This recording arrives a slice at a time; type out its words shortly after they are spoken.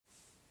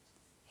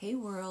Hey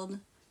world,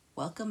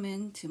 welcome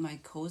into my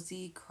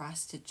cozy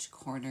cross-stitch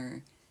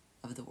corner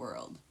of the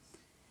world.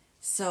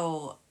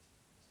 So,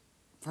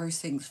 first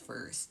things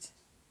first.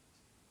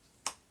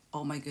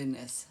 Oh my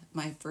goodness,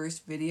 my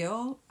first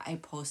video I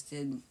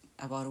posted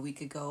about a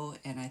week ago,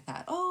 and I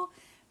thought, oh,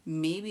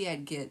 maybe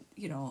I'd get,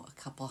 a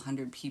couple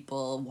hundred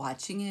people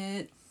watching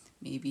it,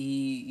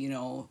 maybe,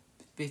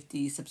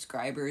 50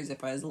 subscribers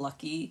if I was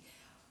lucky.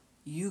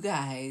 You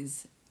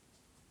guys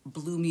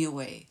blew me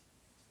away.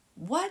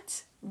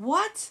 What?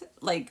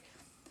 Like,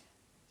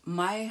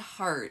 my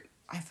heart,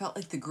 I felt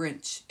like the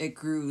Grinch. It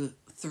grew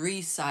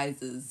 3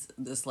 sizes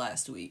this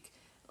last week.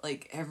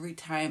 Like, every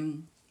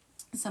time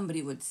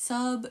somebody would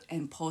sub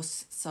and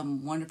post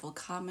some wonderful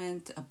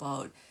comment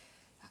about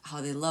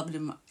how they loved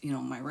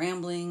my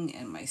rambling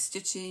and my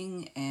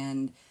stitching,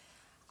 and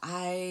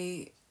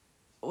I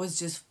was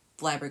just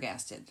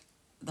flabbergasted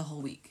the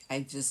whole week.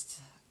 I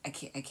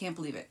can't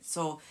believe it.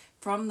 So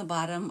from the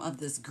bottom of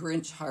this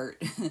Grinch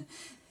heart,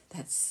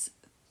 that's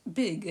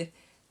big.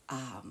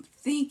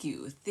 Thank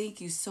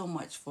you so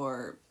much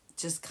for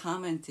just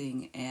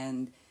commenting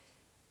and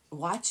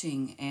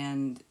watching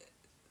and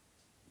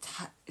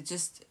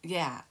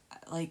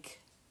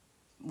like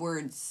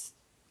words,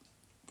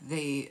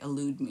 they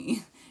elude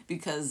me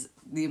because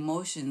the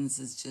emotions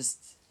is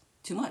just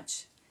too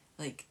much.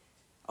 Like,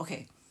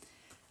 okay,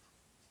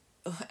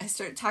 I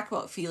start talking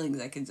about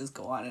feelings, I can just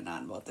go on and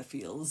on about the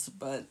feels,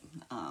 but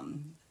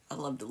I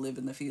love to live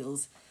in the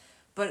feels.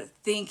 But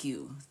thank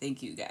you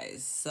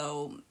guys.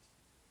 So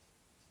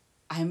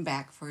I'm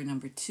back for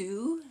number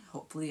 2.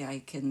 Hopefully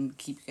I can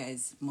keep you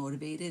guys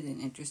motivated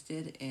and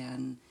interested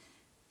and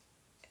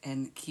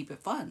keep it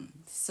fun.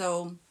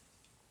 So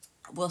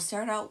we'll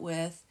start out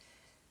with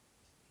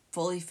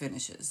fully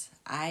finishes.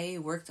 I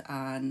worked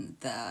on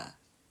the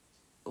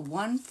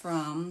one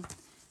from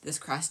this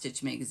cross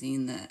stitch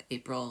magazine, the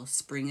April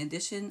spring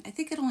edition. I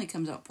think it only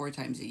comes out 4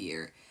 times a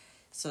year.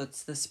 So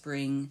it's the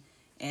spring,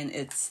 and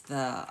it's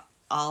the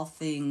all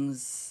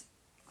things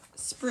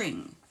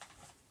spring.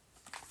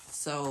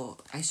 So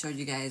I showed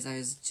you guys, I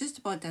was just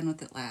about done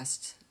with it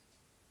last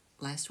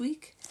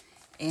week,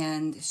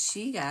 and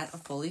she got a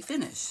fully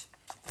finish.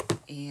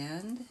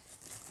 And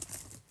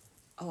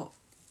oh,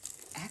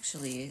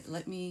 actually,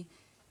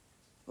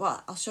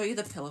 I'll show you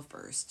the pillow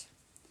first.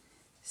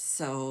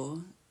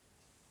 So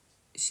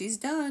she's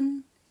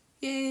done.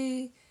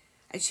 Yay!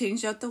 I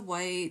changed out the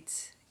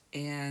white,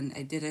 and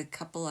I did a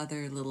couple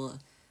other little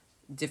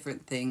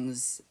different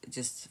things,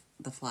 just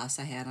the floss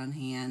I had on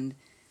hand.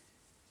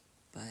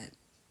 But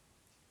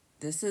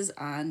this is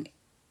on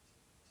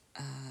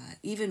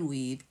even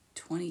weave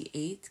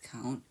 28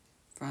 count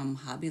from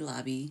Hobby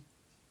Lobby.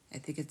 I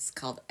think it's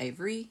called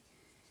Ivory,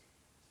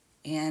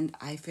 and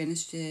I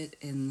finished it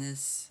in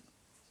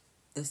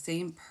the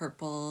same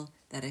purple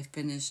that I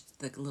finished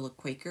the little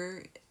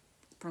Quaker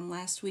from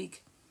last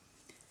week.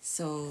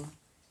 So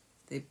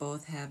they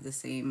both have the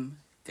same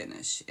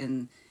finish,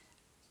 and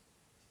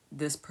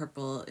this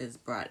purple is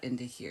brought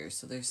into here,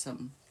 so there's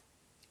some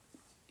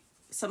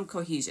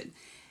cohesion.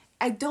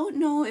 I don't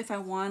know if I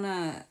want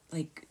to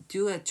like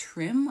do a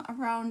trim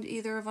around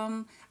either of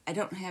them. I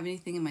don't have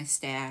anything in my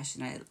stash,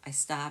 and I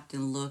stopped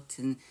and looked,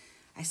 and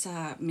I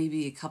saw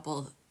maybe a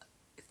couple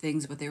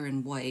things, but they were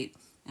in white.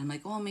 And I'm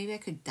like, oh, maybe I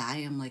could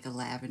dye them like a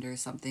lavender or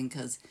something,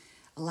 because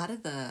a lot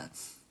of the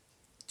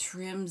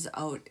trims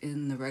out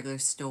in the regular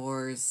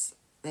stores,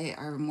 they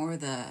are more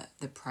the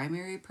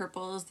primary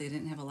purples. They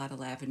didn't have a lot of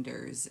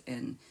lavenders,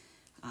 and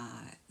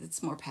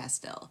it's more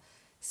pastel.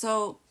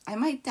 So I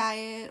might dye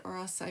it, or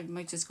else I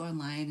might just go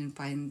online and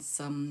find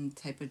some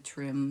type of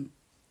trim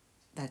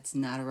that's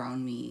not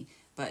around me,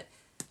 but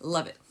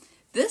love it.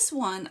 This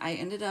one, I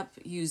ended up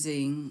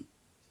using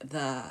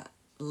the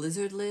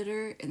lizard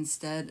litter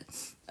instead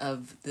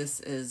of, this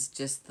is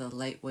just the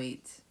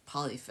lightweight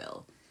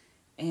polyfill.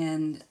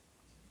 And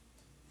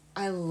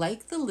I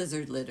like the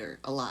lizard litter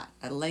a lot.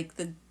 I like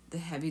the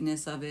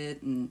heaviness of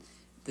it and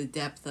the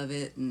depth of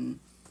it, and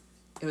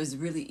it was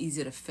really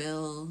easy to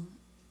fill.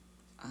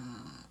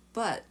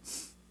 But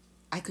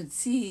I could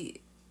see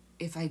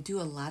if I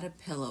do a lot of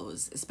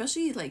pillows,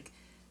 especially like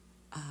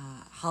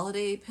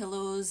holiday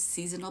pillows,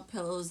 seasonal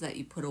pillows that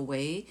you put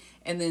away,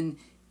 and then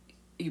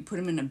you put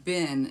them in a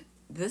bin,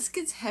 this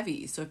gets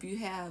heavy. So if you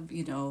have,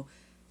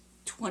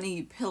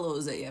 20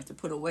 pillows that you have to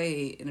put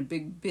away in a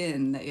big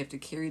bin that you have to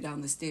carry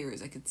down the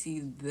stairs, I could see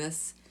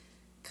this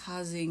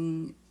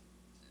causing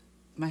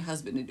my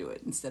husband to do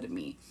it instead of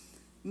me.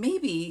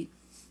 Maybe,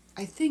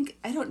 I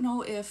don't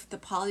know if the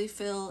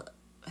polyfill,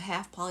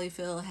 half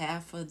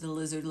of the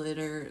lizard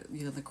litter,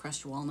 the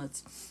crushed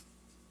walnuts,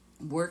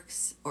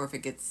 works, or if it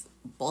gets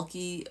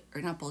bulky,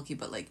 or not bulky,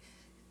 but like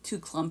too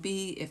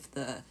clumpy, if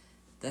the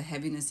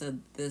heaviness of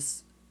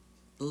this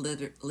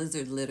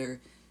lizard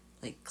litter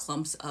like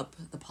clumps up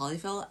the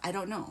polyfill. I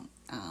don't know.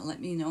 Let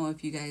me know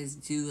if you guys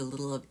do a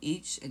little of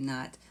each and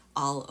not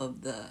all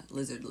of the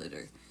lizard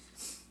litter.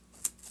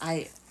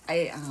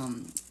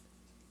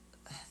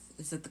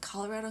 Is it the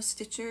Colorado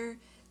Stitcher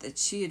that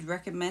she had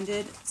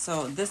recommended?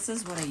 So this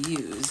is what I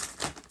used.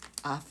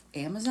 off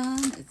Amazon.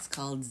 It's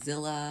called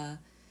Zilla,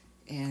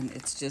 and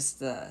it's just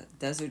the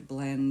Desert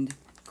Blend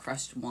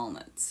crushed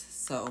walnuts.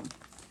 So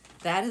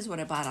that is what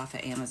I bought off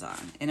of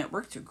Amazon, and it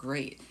worked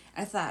great.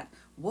 I thought,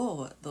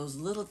 whoa, those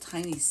little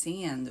tiny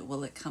sand,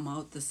 will it come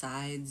out the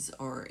sides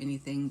or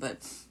anything? But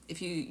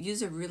if you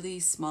use a really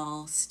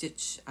small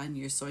stitch on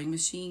your sewing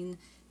machine,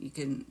 you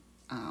can,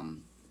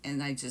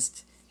 and I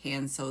just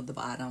hand sewed the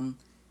bottom,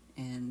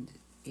 and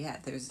yeah,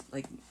 there's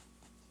like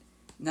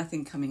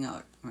nothing coming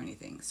out or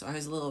anything. So I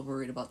was a little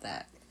worried about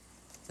that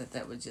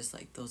would just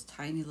like those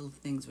tiny little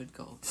things would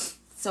go.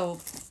 So,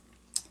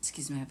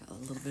 excuse me, I have a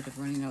little bit of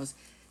a runny nose.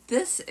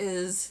 This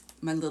is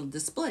my little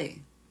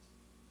display.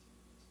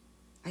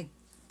 I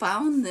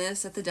found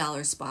this at the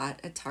dollar spot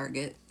at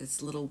Target.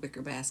 This little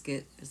wicker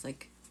basket is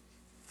like,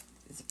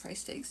 is the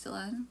price tag still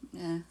on?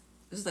 Yeah.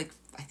 It was like,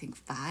 I think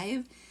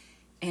 $5.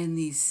 And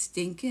these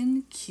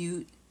stinking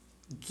cute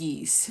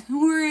geese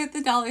were at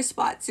the dollar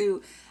spot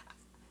too.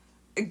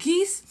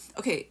 Geese,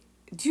 okay,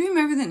 do you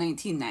remember the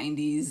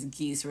 1990s?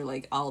 Geese were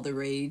like all the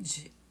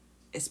rage,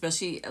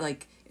 especially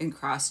like in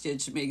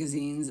cross-stitch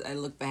magazines. I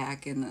look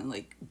back and then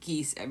like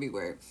geese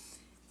everywhere,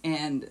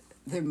 and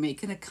they're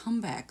making a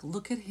comeback.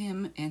 Look at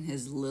him and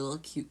his little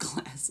cute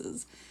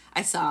glasses.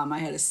 I saw him. I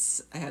had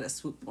to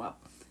swoop them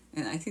up,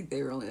 and I think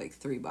they were only like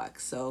 $3.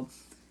 So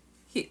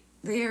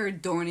they are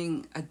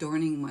adorning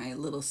my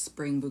little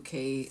spring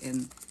bouquet.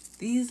 And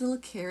these little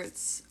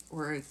carrots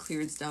were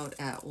clearanced out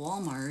at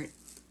Walmart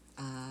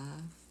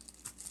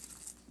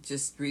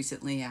just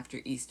recently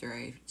after Easter.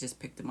 I just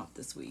picked them up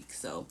this week,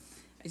 so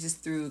I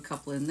just threw a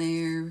couple in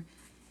there.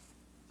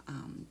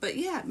 But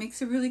yeah, it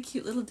makes a really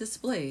cute little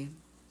display.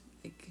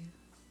 Like,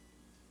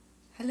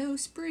 hello,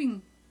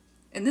 spring.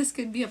 And this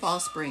could be a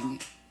ball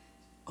spring.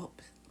 Oh,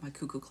 my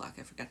cuckoo clock.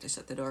 I forgot to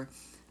shut the door.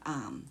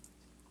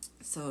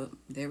 So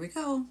there we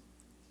go.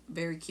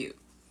 Very cute.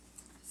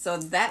 So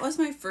that was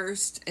my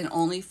first and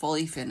only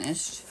fully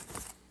finished.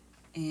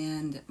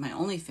 And my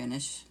only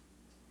finish.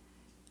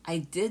 I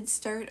did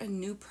start a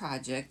new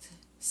project.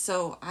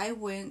 So I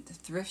went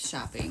thrift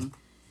shopping,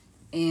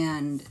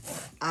 and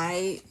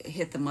I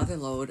hit the mother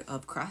load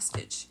of cross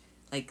stitch.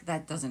 Like,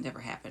 that doesn't ever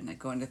happen. I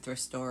go into a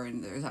thrift store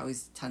and there's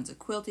always tons of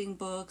quilting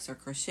books or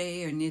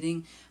crochet or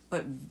knitting,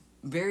 but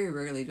very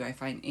rarely do I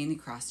find any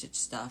cross stitch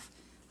stuff.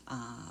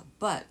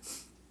 But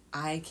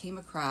I came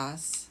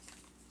across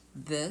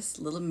this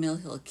little Mill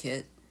Hill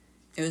kit.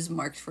 It was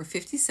marked for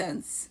 50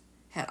 cents,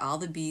 had all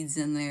the beads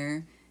in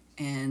there,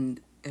 and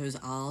it was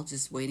all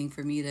just waiting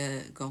for me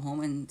to go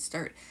home and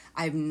start.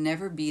 I've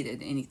never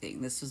beaded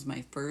anything. This was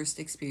my first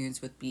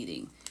experience with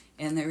beading.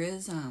 And there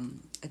is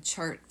a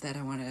chart that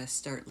I want to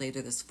start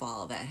later this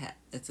fall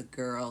it's a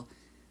girl.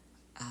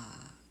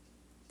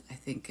 I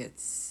think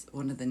it's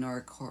one of the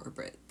Nora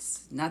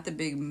Corbett's, not the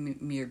big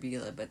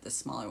Mirabila, but the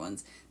smaller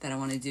ones that I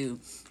want to do.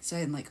 So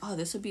I'm like, oh,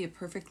 this would be a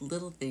perfect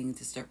little thing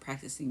to start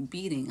practicing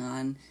beading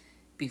on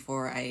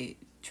before I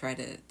try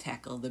to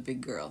tackle the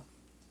big girl.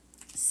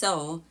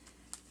 So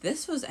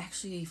this was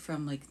actually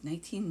from like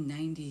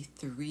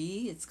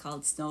 1993. It's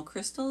called Snow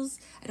Crystals.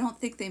 I don't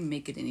think they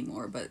make it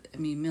anymore, but I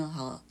mean, Mill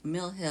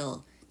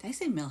Hill, did I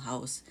say Mill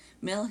House?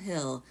 Mill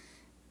Hill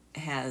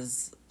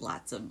has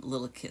lots of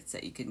little kits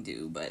that you can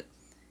do, but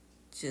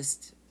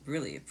just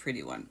really a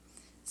pretty one.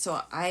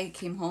 So I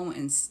came home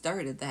and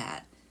started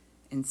that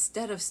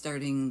instead of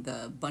starting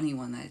the bunny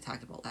one that I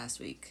talked about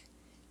last week.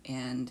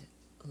 And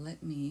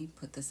let me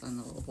put this on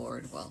the little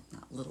board. Well,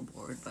 not little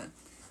board, but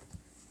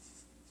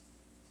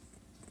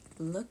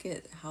look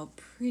at how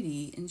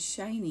pretty and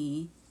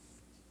shiny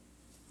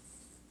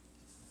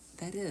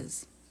that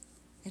is.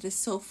 It is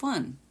so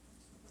fun.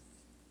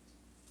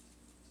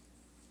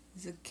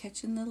 Is it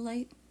catching the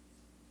light?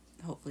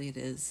 Hopefully it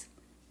is.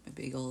 My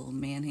big old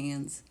man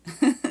hands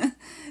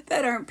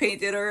that aren't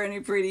painted or any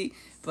pretty,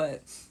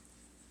 but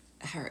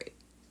all right.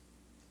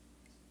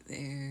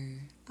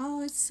 There.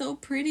 Oh, it's so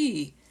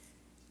pretty.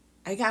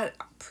 I got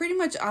pretty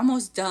much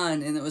almost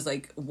done, and it was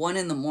like 1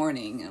 in the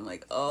morning. And I'm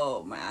like,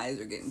 oh, my eyes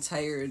are getting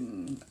tired,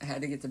 and I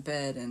had to get to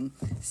bed. And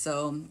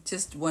so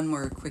just one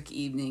more quick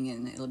evening,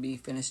 and it'll be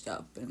finished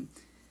up. And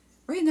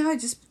right now, I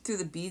just threw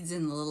the beads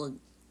in the little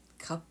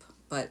cup,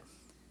 but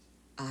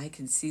I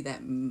can see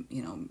that,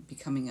 you know,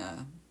 becoming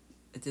a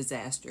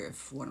disaster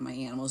if one of my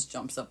animals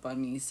jumps up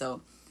on me.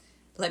 So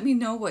let me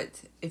know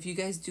if you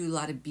guys do a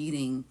lot of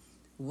beading,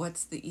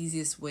 what's the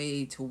easiest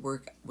way to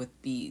work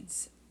with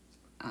beads?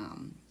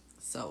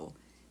 So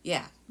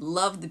yeah,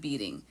 love the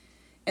beading.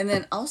 And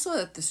then also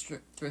at the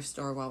thrift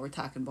store, while we're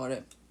talking about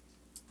it,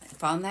 I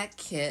found that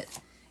kit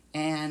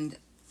and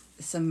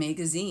some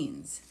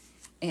magazines,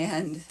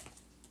 and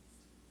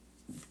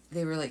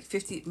they were like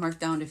marked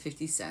down to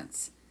 50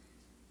 cents.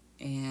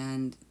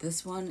 And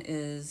this one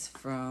is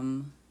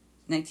from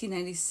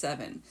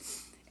 1997.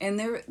 And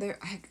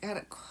I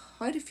got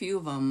quite a few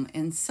of them,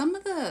 and some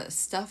of the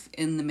stuff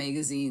in the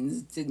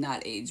magazines did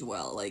not age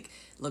well, like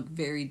looked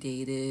very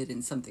dated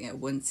and something I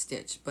wouldn't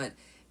stitch. But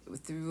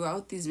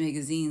throughout these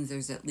magazines,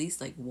 there's at least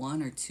like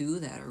 1 or 2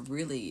 that are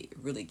really,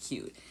 really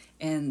cute.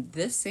 And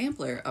this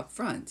sampler up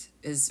front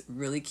is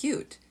really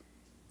cute.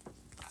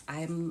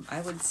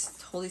 I would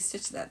totally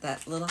stitch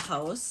that little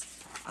house.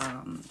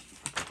 I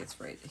think it's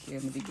right here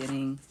in the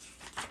beginning.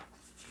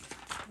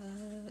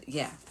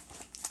 Yeah.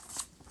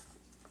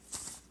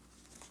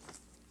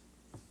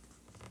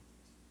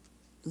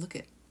 Look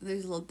at,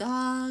 there's a little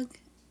dog.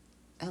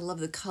 I love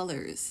the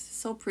colors,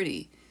 so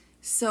pretty.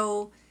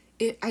 So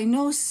I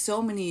know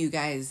so many of you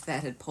guys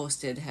that had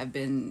posted have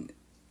been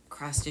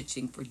cross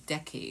stitching for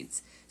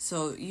decades.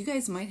 So you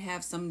guys might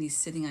have some of these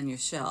sitting on your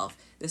shelf.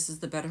 This is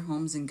the Better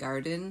Homes and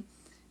Garden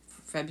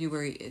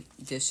February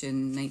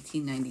edition,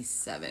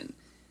 1997.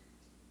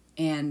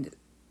 And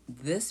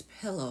this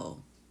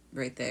pillow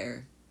right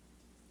there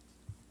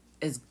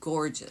is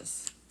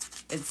gorgeous.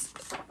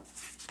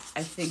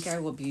 I think I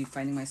will be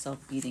finding myself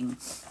beading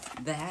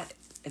that.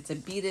 It's a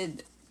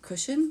beaded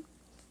cushion,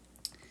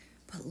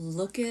 but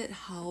look at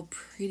how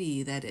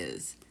pretty that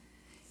is.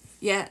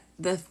 Yeah,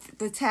 the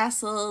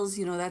tassels,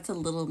 you know, that's a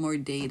little more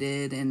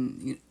dated,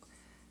 and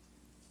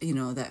you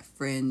know, that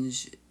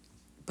fringe.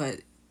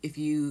 But if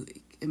you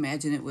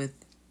imagine it with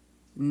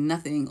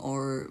nothing,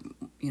 or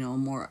you know,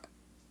 more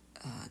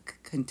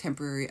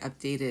contemporary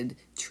updated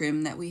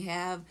trim that we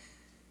have,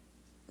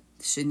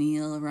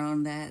 chenille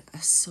around that,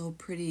 are so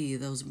pretty.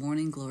 Those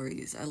morning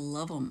glories, I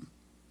love them.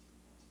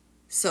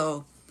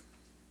 So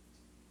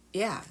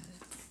yeah,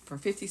 for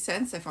 50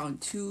 cents I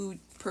found 2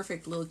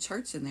 perfect little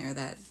charts in there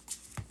that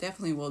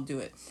definitely will do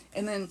it.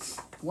 And then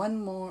one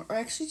more, or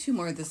actually 2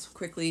 more this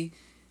quickly.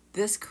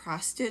 This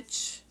cross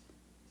stitch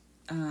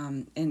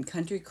in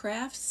Country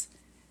Crafts.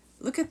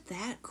 Look at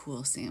that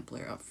cool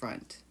sampler up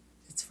front.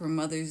 It's for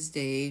Mother's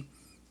Day,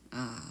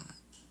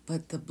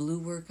 but the blue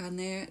work on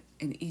there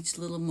and each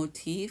little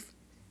motif,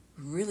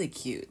 really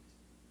cute,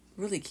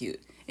 really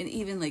cute. And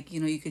even like, you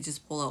know, you could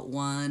just pull out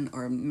one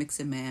or mix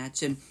and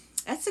match. And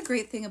that's the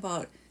great thing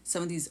about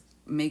some of these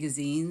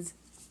magazines.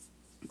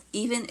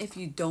 Even if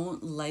you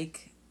don't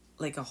like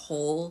a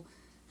whole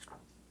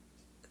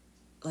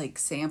like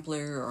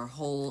sampler or a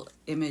whole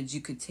image,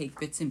 you could take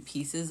bits and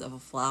pieces of a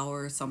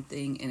flower or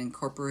something and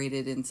incorporate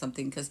it in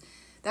something, because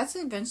that's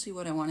eventually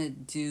what I want to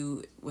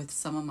do with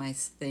some of my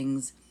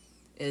things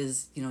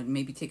is, you know,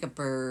 maybe take a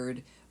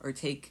bird or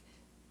take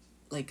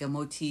like a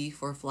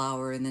motif or a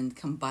flower and then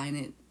combine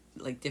it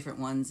like different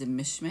ones and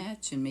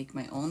mishmatch and make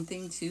my own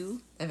thing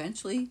too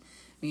eventually.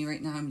 I mean,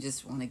 right now I'm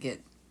just want to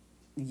get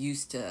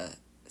used to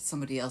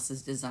somebody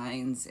else's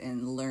designs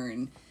and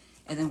learn.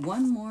 And then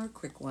one more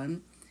quick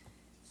one.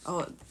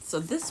 Oh, so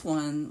this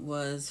one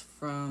was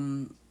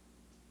from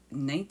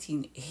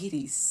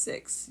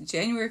 1986,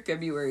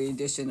 January-February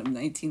edition of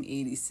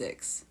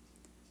 1986.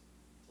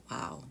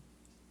 Wow.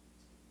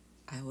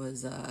 I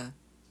was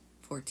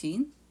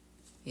 14.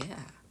 Yeah,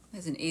 I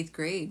was in 8th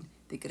grade,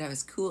 thinking I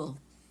was cool.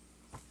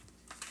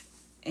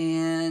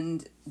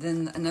 And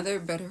then another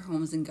Better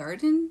Homes and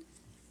Garden,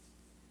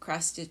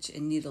 cross stitch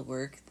and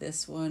needlework.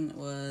 This one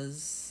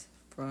was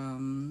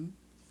from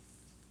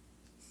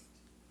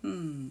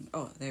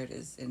oh, there it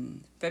is,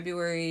 in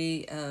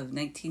February of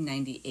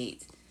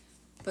 1998.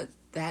 But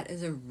that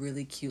is a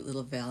really cute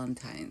little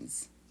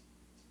Valentine's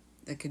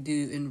that could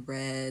do in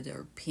red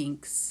or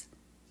pinks.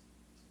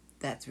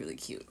 That's really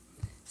cute.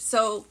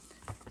 So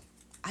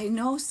I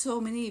know so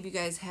many of you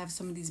guys have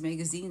some of these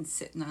magazines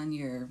sitting on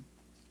your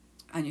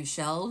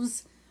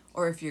shelves,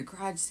 or if you're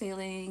garage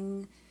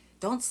sailing,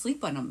 don't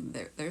sleep on them.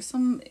 There's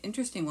some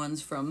interesting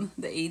ones from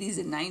the 80s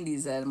and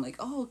 90s that I'm like,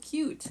 oh,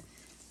 cute.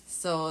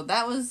 So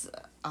that was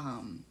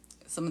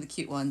some of the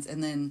cute ones.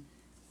 And then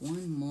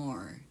one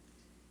more,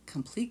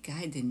 Complete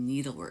Guide to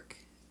Needlework.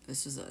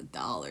 This was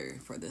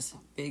 $1 for this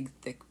big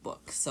thick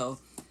book. So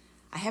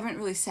I haven't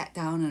really sat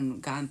down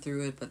and gone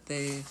through it, but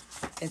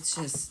it's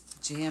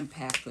just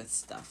jam-packed with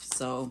stuff.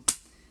 So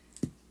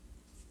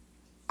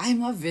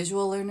I'm a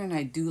visual learner and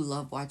I do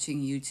love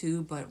watching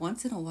YouTube, but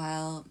once in a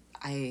while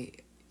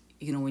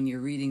you know, when you're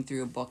reading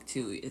through a book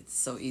too, it's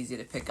so easy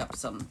to pick up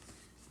some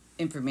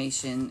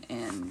information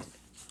and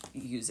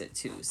use it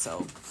too.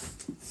 So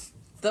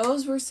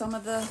those were some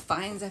of the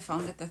finds I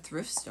found at the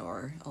thrift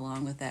store,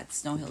 along with that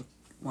Snow Hill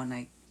one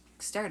I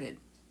started.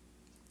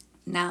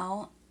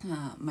 Now,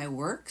 my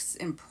works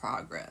in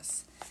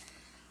progress.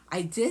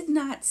 I did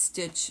not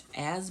stitch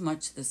as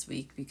much this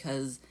week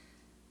because,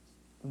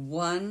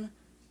 one,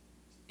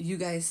 you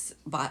guys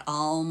bought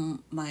all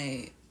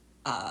my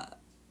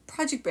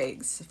project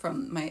bags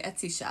from my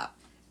Etsy shop,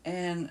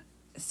 and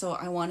so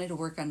I wanted to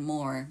work on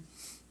more.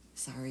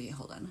 Sorry,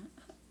 hold on.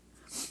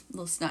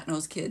 Little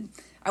snot-nosed kid.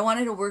 I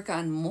wanted to work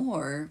on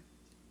more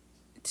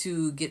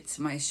to get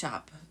my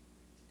shop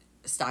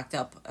stocked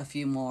up a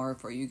few more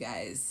for you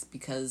guys,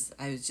 because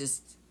I was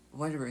just,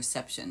 what a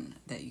reception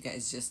that you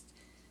guys just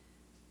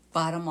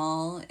bought them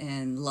all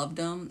and loved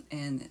them.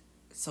 And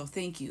so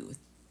thank you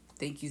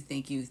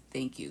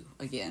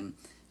again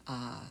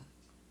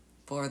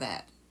for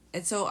that.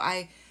 And so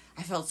I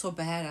felt so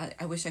bad.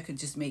 I wish I could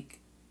just make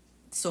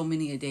so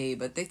many a day,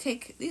 but they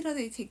take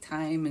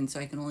time, and so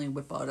I can only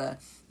whip out a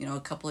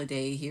couple a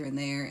day here and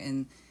there.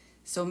 And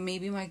so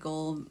maybe my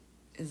goal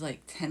is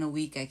like 10 a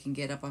week I can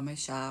get up on my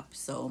shop.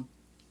 So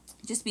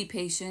just be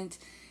patient,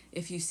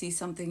 if you see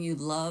something you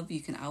love,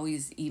 you can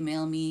always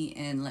email me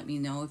and let me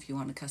know if you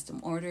want a custom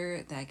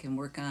order that I can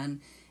work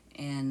on.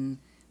 And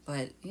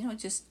but you know,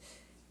 just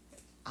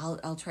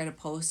I'll try to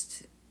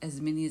post as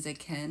many as I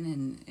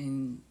can,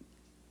 and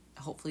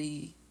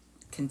hopefully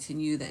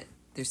continue that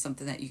there's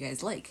something that you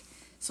guys like.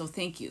 So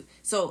thank you.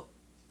 So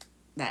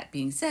that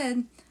being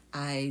said,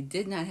 I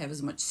did not have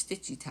as much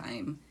stitchy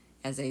time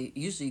as I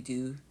usually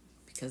do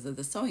because of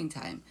the sewing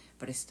time,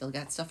 but I still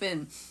got stuff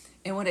in.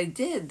 And what I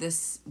did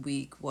this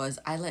week was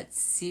I let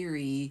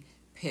Siri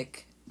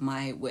pick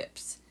my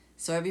whips.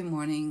 So every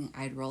morning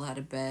I'd roll out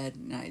of bed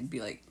and I'd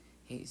be like,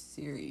 hey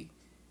Siri,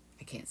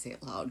 I can't say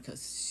it loud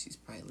because she's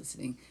probably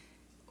listening,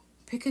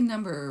 pick a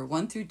number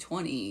 1 through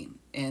 20,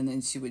 and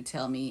then she would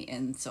tell me,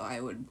 and so I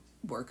would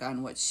work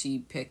on what she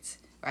picked.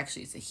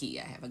 Actually, it's a he,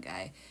 I have a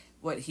guy,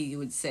 what he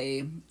would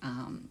say.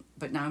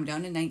 But now I'm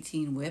down to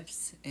 19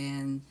 whips,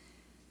 and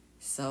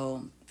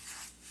so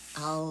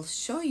I'll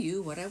show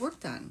you what I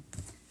worked on.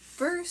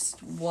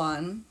 First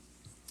one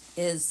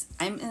is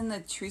I'm in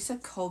the Theresa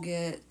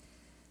Kogut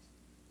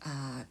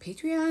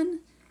Patreon,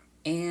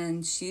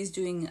 and she's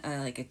doing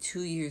like a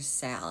 2-year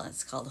sale.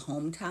 It's called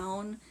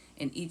Hometown,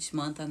 and each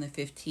month on the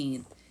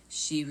 15th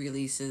she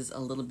releases a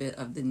little bit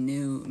of the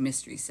new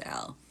mystery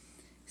sale.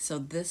 So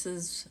this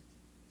is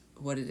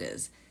what it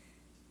is.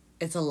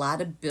 It's a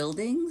lot of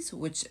buildings,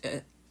 which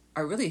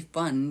are really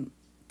fun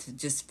to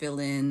just fill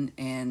in,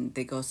 and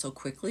they go so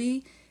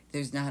quickly.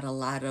 There's not a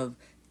lot of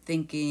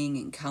thinking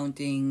and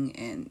counting,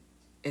 and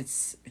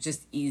it's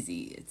just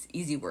easy. It's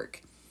easy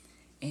work.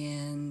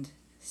 And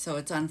so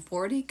it's on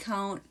 40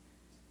 count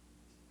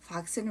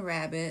Fox and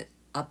Rabbit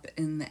up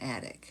in the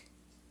attic,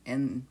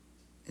 and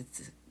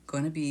it's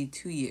going to be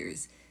 2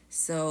 years.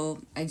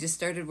 So I just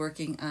started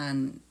working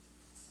on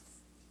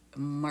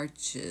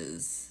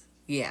March's,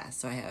 yeah,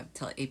 so I have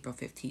till April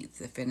 15th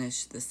to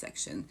finish this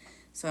section.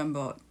 So I'm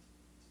about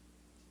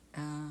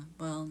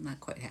well, not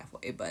quite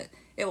halfway, but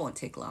it won't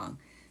take long.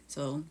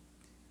 So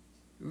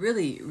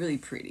really, really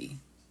pretty.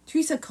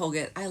 Theresa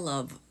Kogut, I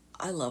love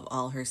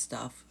all her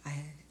stuff.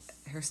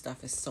 Her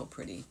stuff is so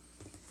pretty.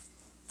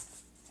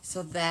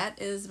 So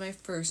that is my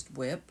first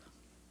whip.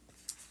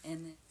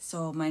 And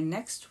so my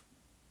next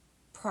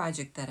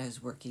project that I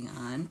was working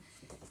on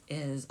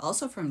is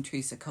also from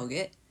Theresa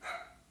Kogut.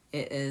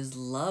 It is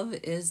Love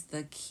is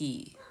the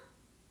Key.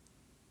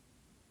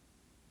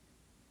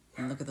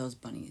 And look at those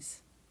bunnies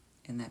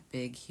and that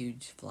big,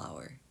 huge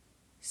flower.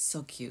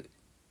 So cute.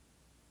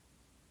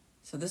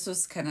 So this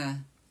was kind of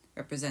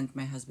represent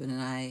my husband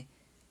and I.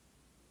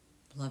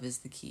 Love is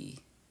the key.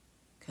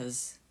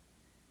 Because,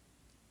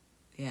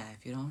 yeah,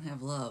 if you don't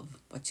have love,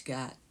 what you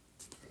got?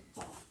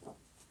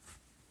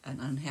 An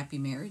unhappy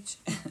marriage?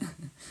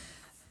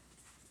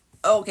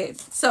 Okay,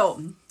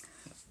 so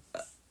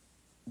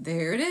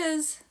there it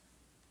is.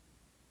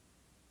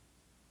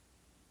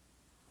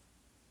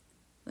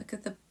 Look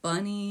at the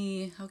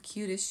bunny. How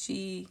cute is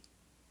she?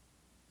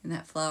 And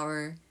that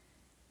flower.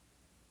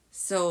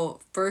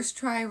 So first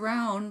try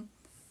round,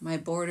 my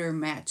border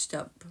matched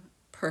up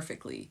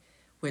perfectly,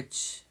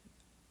 which,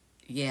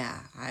 yeah,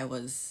 I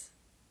was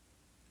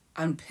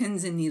on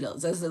pins and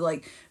needles. I was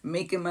like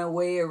making my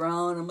way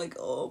around. I'm like,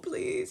 oh,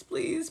 please,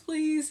 please,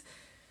 please.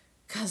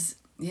 Because,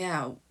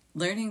 yeah,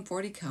 learning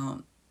 40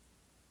 count,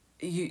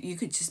 you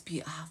could just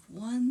be off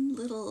one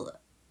little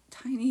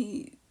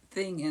tiny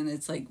thing and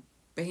it's like,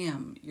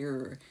 bam,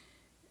 you're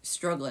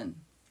struggling.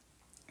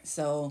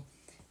 So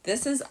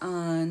this is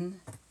on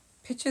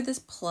Picture This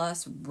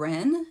Plus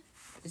Ren.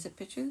 Is it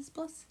Picture This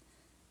Plus?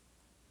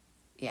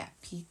 Yeah,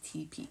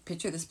 PTP.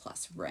 Picture This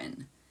Plus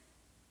Ren.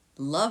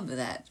 Love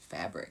that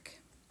fabric.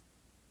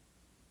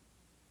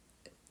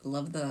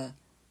 Love the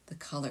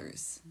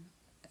colors.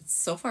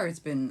 So far it's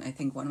been, I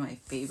think, one of my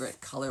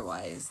favorite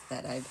color-wise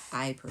that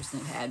I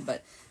personally have had,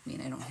 but I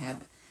mean,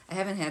 I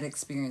haven't had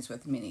experience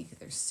with many.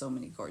 There's so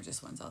many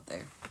gorgeous ones out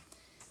there.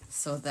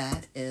 So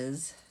that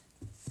is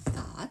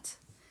that.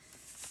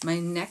 My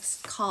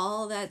next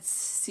call that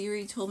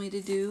Siri told me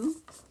to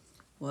do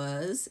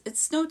was,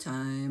 it's snow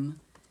time.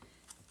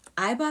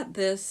 I bought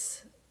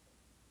this,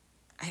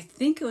 I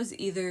think it was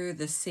either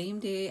the same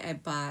day I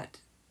bought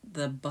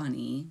the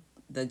bunny,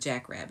 the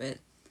Jackrabbit,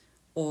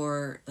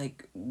 or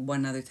like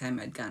one other time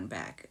I'd gone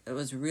back. It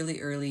was really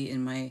early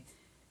in my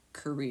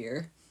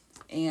career.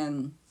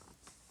 And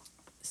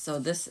so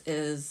this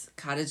is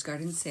Cottage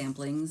Garden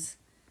Samplings,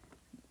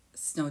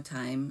 Snow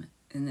Time,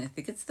 and I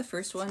think it's the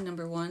first one,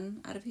 number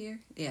 1 out of here.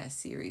 Yeah,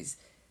 series.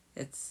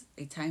 It's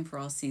a Time for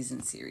All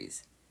Season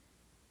series.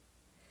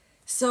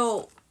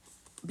 So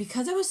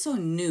because I was so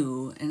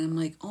new, and I'm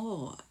like,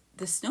 oh,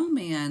 the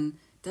snowman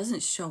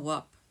doesn't show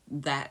up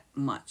that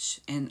much,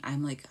 and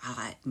I'm like,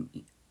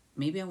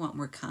 maybe I want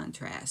more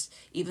contrast,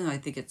 even though I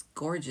think it's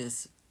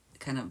gorgeous,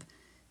 kind of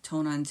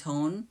tone on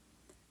tone,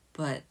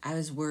 but I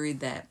was worried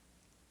that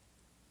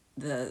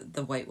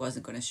the white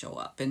wasn't going to show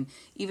up, and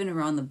even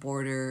around the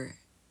border,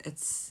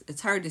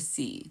 it's hard to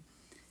see.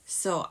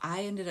 So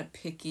I ended up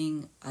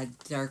picking a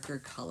darker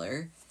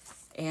color,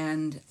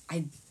 and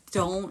I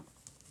don't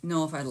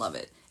know if I love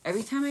it.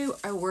 every time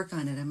I work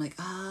on it, I'm like,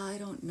 I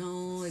don't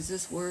know, does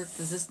this work?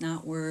 Does this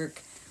not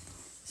work?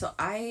 So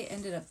I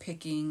ended up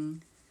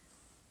picking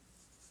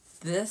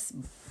this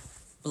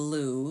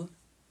blue.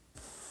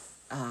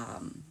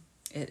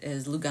 It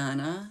is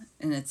Lugana,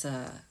 and it's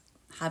a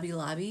Hobby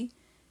Lobby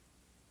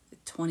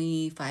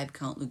 25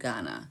 count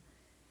Lugana.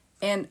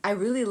 And I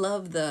really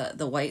love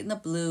the white and the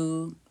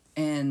blue,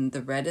 and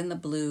the red and the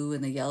blue,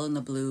 and the yellow and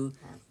the blue.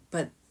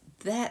 But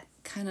that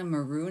kind of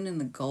maroon and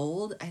the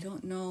gold, I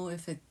don't know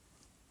if it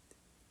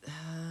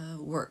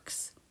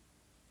works.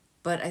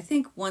 But I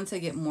think once I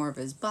get more of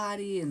his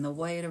body and the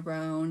white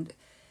around,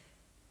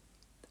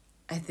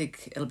 I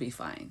think it'll be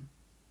fine.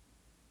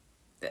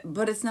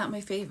 But it's not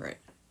my favorite.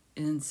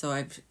 And so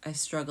I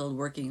struggled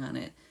working on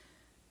it.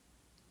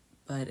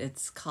 But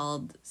it's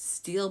called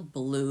Steel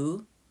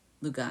Blue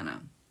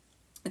Lugana.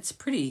 It's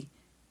pretty.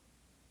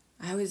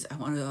 I always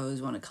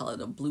want to call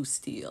it a blue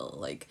steel,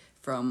 like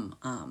from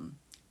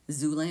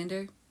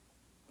Zoolander,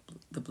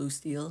 the blue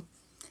steel.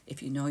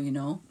 If you know, you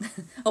know.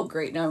 Oh,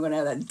 great. Now I'm going to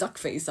have that duck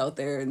face out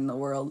there in the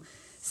world.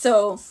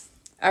 So,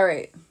 all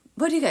right.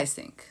 What do you guys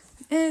think?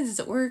 Does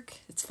it work?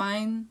 It's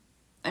fine.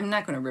 I'm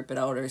not going to rip it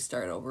out or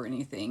start over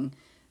anything.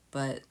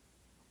 But,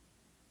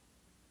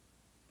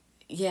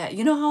 yeah.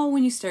 You know how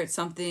when you start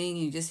something,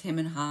 you just hem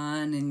and haw,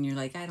 and you're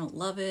like, I don't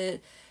love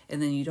it.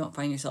 And then you don't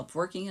find yourself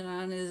working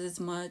on it as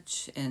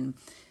much. And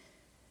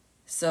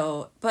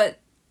so, but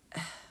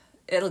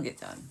it'll get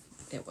done.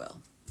 It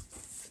will.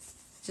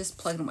 Just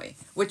plugging away.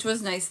 Which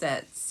was nice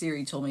that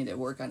Siri told me to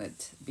work on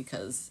it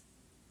because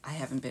I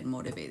haven't been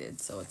motivated.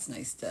 So it's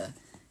nice to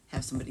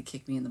have somebody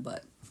kick me in the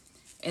butt.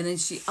 And then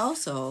he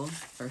also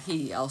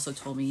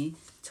told me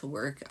to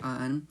work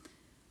on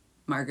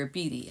Margaret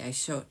Beattie. I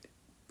showed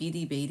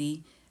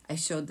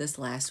this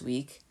last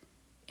week.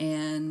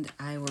 And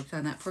I worked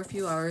on that for a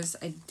few hours.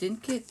 I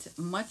didn't get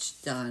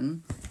much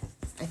done.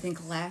 I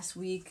think last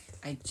week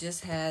I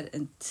just had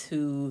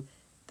into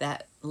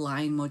that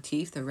line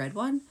motif, the red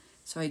one.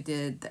 So I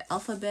did the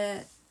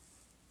alphabet,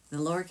 the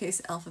lowercase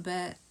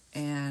alphabet,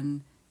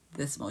 and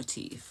this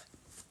motif.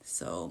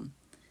 So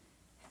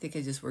I think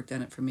I just worked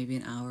on it for maybe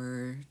an hour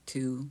or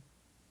two.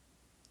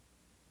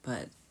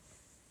 But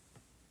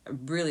I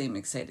really am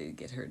excited to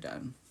get her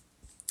done.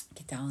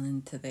 Get down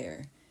into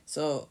there.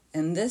 So,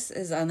 and this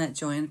is on that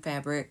Joann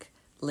fabric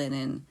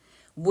linen,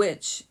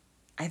 which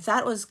I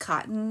thought was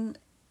cotton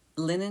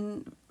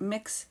linen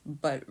mix,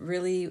 but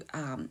really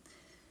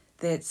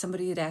that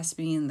somebody had asked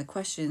me in the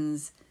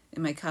questions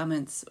in my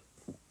comments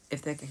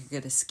if they could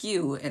get a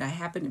SKU, and I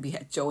happened to be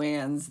at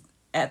Joann's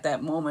at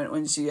that moment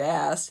when she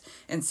asked,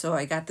 and so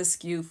I got the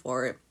SKU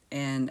for it,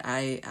 and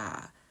I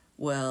have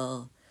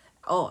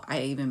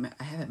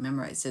it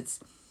memorized. It's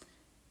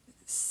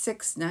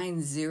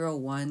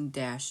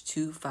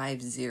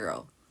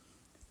 6901-250.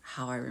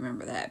 How I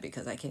remember that,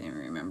 because I can't even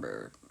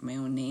remember my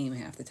own name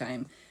half the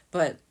time.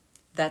 But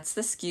that's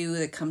the SKU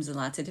that comes in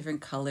lots of different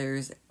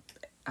colors.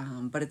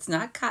 But it's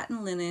not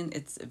cotton linen.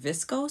 It's a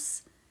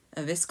viscose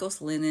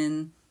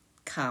linen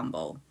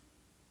combo.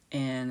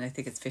 And I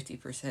think it's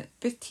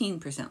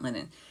 15%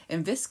 linen.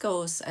 And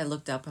viscose, I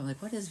looked up. I'm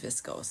like, what is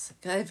viscose?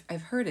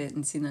 I've heard it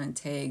and seen it on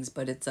tags,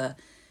 but it's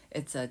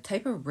a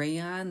type of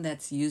rayon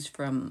that's used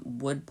from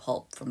wood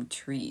pulp from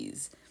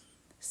trees.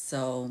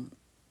 So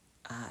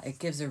it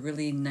gives a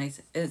really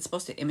nice, it's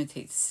supposed to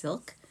imitate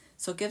silk.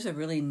 So it gives a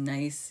really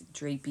nice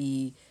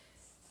drapey,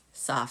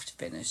 soft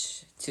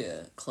finish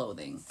to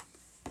clothing.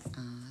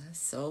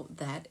 So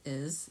that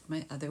is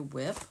my other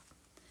whip.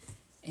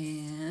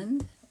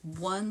 And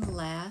one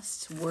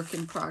last work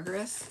in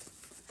progress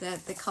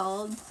that they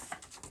called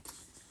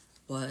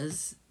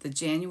was the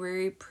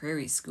January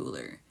Prairie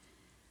Schooler.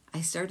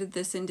 I started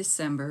this in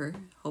December,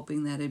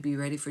 hoping that it'd be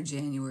ready for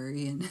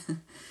January, and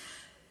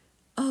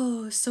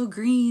oh, so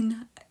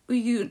green.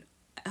 The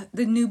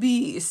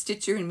newbie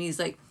stitcher in me is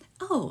like,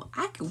 oh,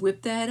 I could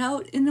whip that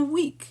out in a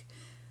week.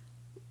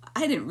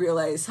 I didn't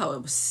realize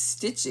how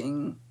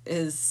stitching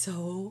is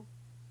so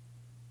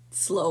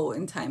slow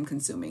and time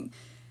consuming.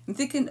 I'm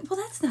thinking, well,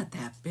 that's not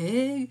that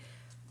big.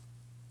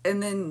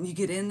 And then you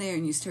get in there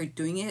and you start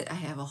doing it. I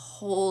have a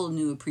whole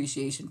new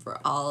appreciation for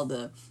all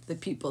the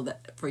people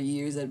that for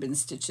years that have been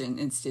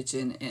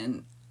stitching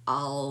and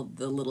all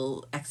the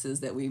little X's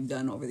that we've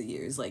done over the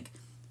years. Like,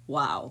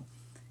 wow.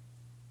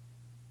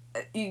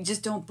 You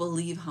just don't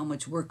believe how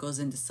much work goes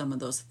into some of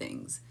those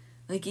things.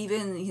 Like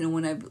even,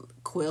 when I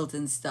quilt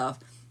and stuff,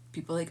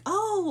 people are like,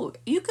 oh,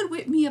 you could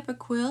whip me up a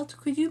quilt.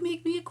 Could you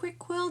make me a quick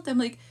quilt? I'm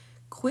like,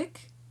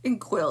 quick and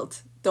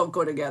quilt don't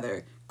go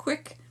together.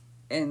 Quick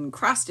and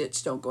cross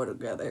stitch don't go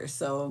together.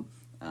 So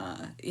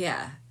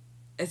yeah,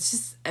 it's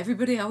just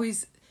everybody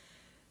always,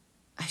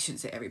 I shouldn't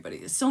say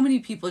everybody, so many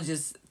people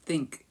just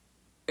think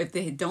if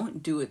they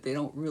don't do it, they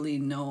don't really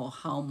know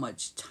how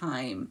much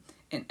time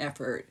and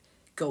effort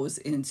goes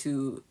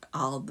into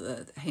all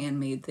the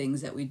handmade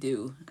things that we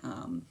do.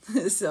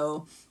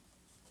 So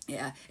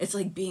yeah, it's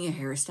like being a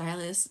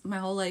hairstylist my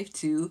whole life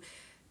too.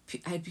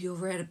 I'd be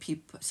over at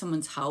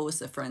someone's house,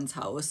 a friend's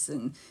house,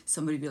 and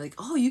somebody'd be like,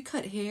 oh, you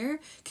cut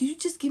hair? Can you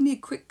just give me a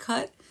quick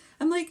cut?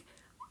 I'm like,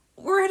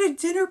 we're at a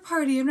dinner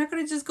party. I'm not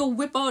going to just go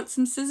whip out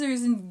some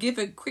scissors and give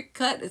a quick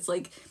cut. It's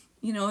like,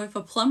 you know, if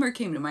a plumber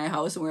came to my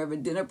house and we're having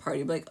a dinner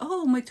party, I'd be like,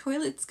 oh, my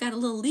toilet's got a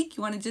little leak.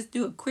 You want to just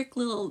do a quick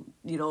little,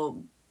 you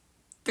know,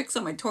 fix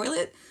on my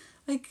toilet?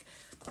 Like,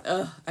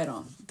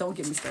 don't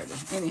get me started.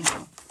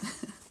 Anyhow.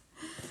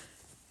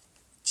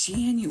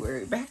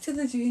 January. Back to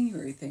the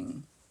January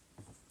thing.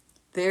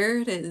 There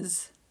it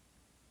is.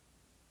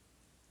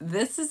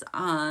 This is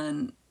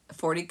on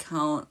 40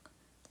 count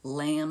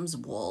lamb's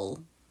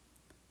wool.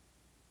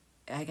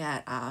 I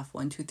got off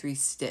 1, 2, 3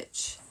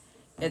 stitch.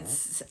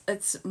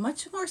 It's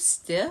much more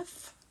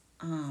stiff.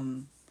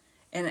 And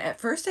at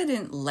first I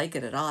didn't like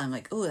it at all. I'm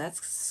like, oh,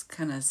 that's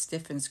kind of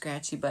stiff and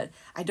scratchy, but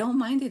I don't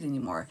mind it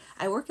anymore.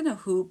 I work in a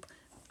hoop.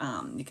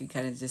 You can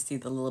kind of just see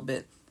the little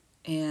bit,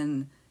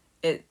 and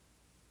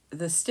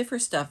the stiffer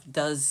stuff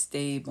does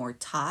stay more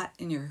taut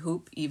in your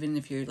hoop, even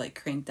if you're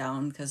like cranked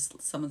down, because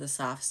some of the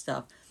soft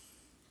stuff,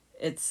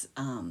 it's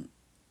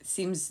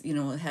seems, you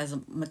know, it has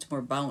a much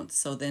more bounce.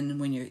 So then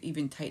when you're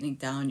even tightening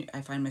down,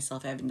 I find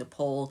myself having to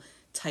pull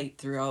tight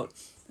throughout,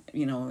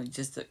 you know,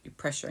 just the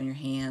pressure on your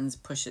hands,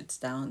 push it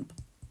down.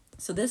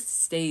 So this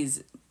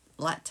stays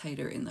a lot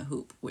tighter in the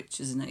hoop, which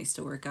is nice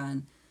to work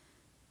on.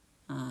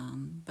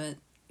 But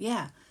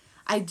yeah,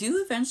 I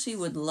do eventually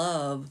would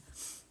love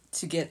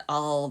to get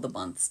all the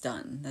months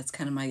done. That's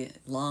kind of my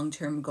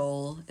long-term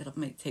goal. It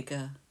might take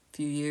a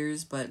few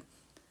years, but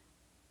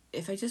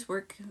if I just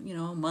work, you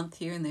know, a month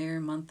here and there,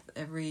 a month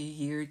every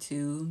year or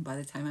two, by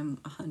the time I'm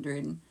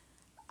 100,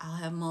 I'll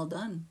have them all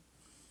done.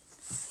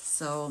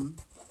 So,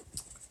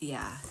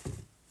 yeah.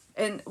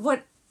 And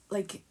what,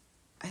 like,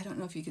 I don't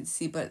know if you can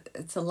see, but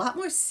it's a lot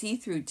more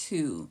see-through,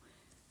 too.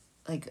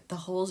 Like, the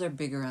holes are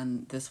bigger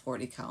on this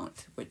 40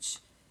 count, which,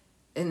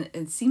 and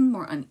it seemed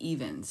more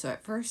uneven. So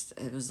at first,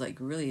 it was, like,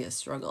 really a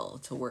struggle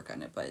to work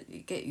on it, but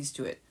you get used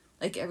to it.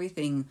 Like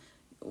everything,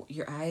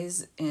 your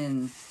eyes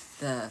and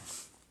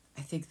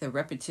I think the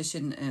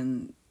repetition,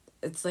 and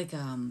it's like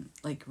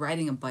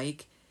riding a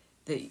bike,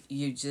 that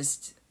you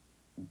just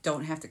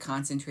don't have to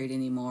concentrate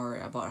anymore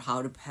about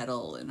how to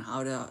pedal and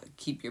how to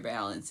keep your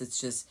balance. It's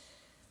just,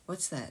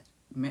 what's that?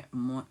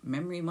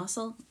 Memory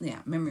muscle? Yeah,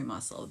 memory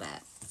muscle of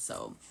that.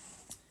 So,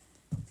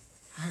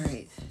 all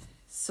right.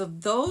 So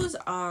those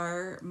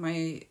are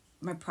my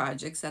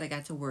projects that I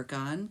got to work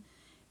on.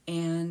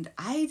 And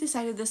I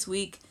decided this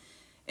week,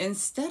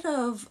 instead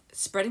of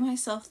spreading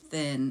myself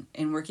thin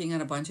and working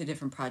on a bunch of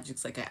different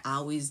projects like I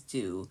always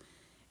do,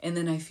 and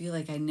then I feel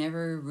like I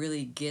never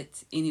really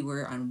get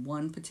anywhere on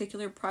one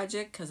particular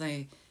project because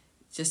I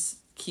just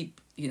keep,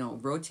 you know,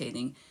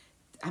 rotating,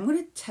 I'm going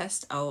to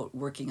test out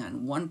working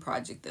on one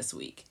project this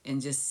week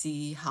and just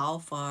see how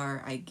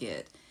far I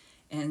get.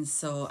 And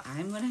so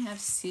I'm going to have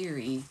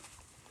Siri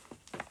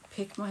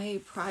pick my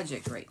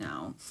project right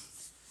now,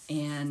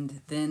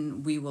 and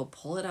then we will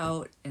pull it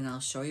out and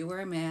I'll show you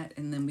where I'm at,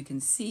 and then we can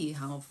see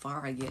how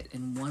far I get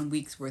in 1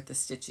 week's worth of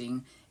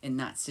stitching and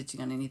not stitching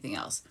on anything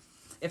else.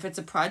 If it's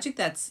a project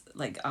that's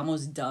like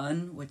almost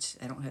done, which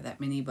I don't have that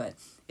many, but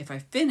if I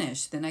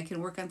finish, then I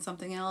can work on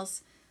something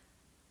else.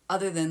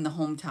 Other than the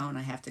hometown,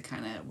 I have to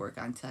kind of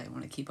work on till I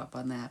want to keep up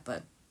on that.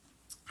 But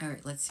all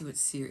right, let's see what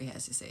Siri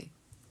has to say.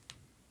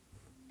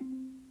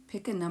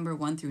 Pick a number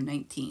 1 through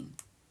 19.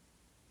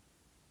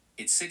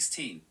 It's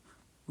 16.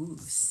 Ooh,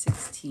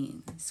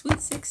 16. Sweet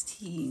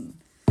 16.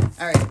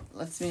 All right,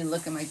 let's me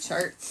look at my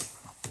chart.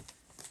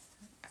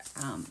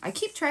 I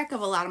keep track of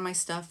a lot of my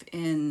stuff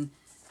in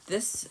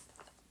this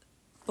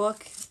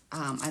book.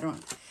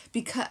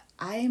 Because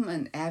I'm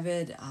an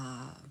avid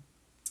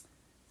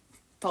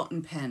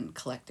fountain pen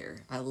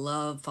collector. I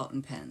love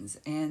fountain pens,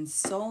 and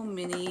so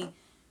many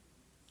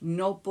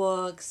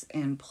notebooks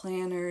and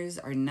planners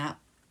are not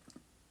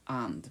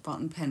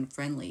fountain pen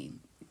friendly.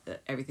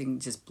 Everything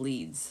just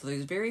bleeds. So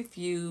there's very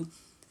few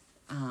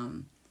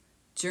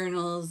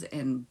journals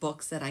and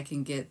books that I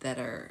can get that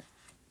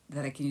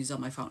I can use on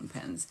my fountain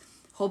pens.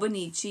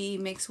 Hobonichi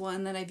makes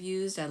one that I've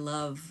used. I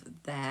love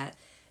that.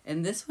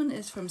 And this one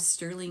is from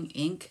Sterling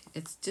Ink.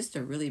 It's just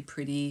a really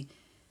pretty,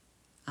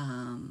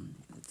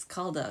 it's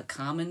called a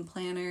common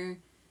planner.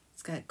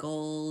 It's got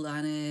gold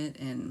on it,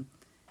 and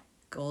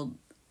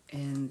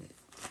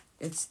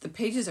the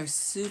pages are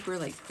super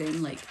like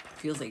thin, like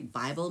feels like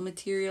Bible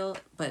material,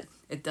 but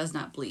it does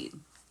not bleed.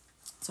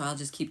 So I'll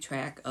just keep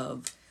track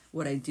of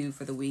what I do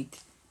for the week.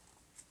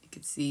 You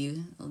can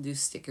see I'll do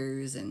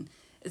stickers, and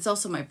it's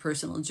also my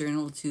personal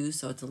journal too,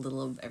 so it's a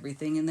little of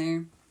everything in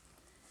there.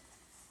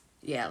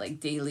 Yeah, like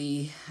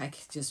daily,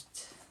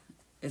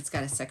 it's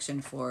got a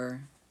section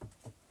for,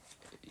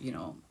 you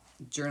know,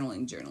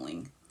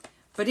 journaling.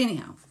 But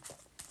anyhow,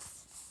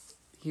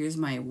 here's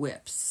my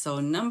whips. So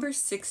number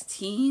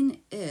 16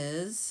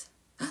 is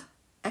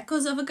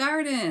Echoes of a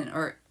Garden,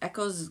 or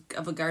Echoes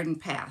of a Garden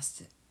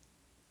Past.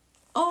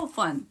 Oh,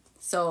 fun.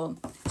 So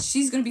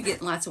she's going to be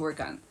getting lots of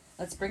work on.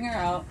 Let's bring her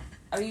out.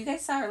 Oh, you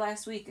guys saw her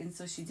last week, and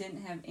so she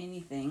didn't have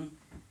anything.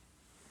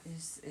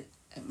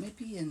 It might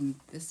be in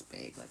this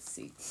bag. Let's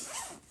see.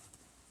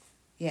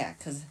 Yeah,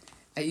 because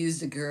I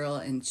used a girl,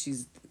 and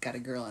she's got a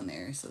girl in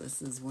there. So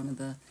this is one of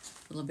the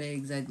little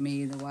bags I'd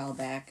made a while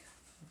back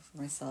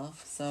for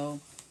myself. So,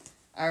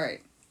 all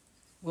right,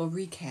 we'll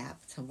recap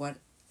to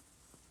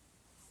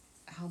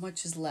how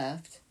much is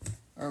left,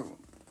 or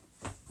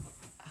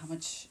how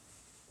much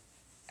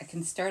I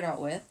can start out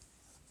with.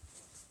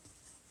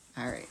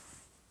 All right.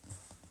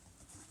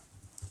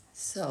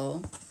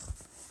 So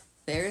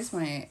there's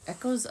my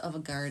Echoes of a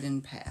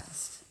Garden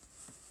Past.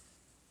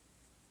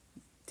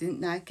 Did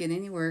not get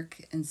any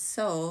work, and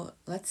so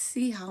let's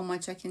see how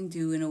much I can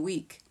do in a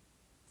week.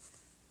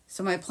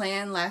 So my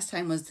plan last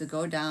time was to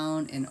go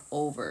down and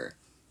over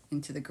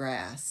into the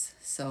grass.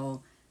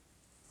 So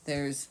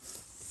there's,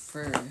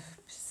 for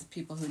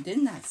people who did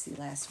not see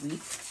last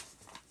week,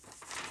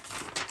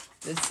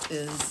 this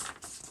is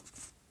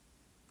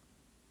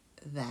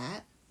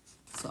that.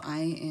 So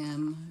I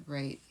am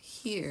right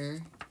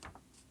here.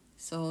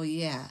 So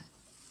yeah.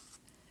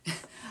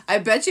 I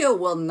bet you it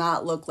will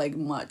not look like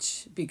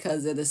much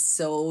because it is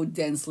so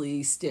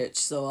densely stitched.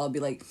 So I'll be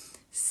like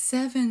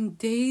 7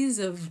 days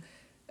of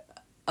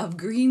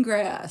green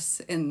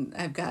grass, and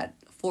I've got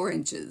 4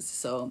 inches.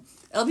 So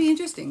it'll be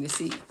interesting to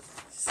see.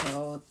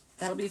 So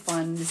that'll be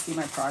fun to see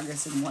my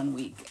progress in 1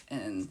 week,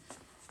 and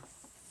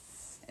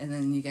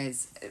then you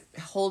guys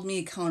hold me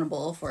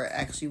accountable for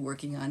actually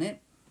working on it.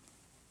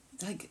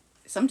 Like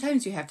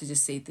sometimes you have to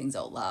just say things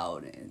out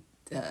loud and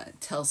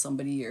tell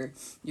somebody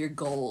your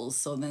goals,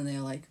 so then they're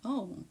like,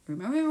 oh,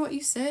 remember what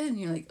you said? And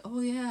you're like,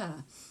 oh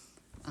yeah.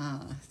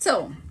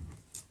 So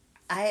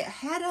I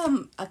had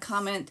a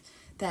comment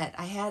that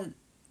I had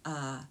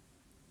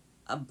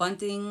a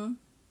bunting,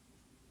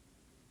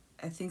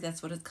 I think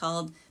that's what it's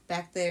called,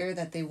 back there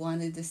that they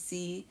wanted to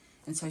see,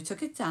 and so I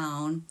took it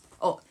down.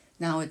 Oh,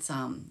 now it's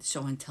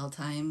show and tell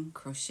time,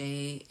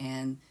 crochet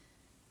and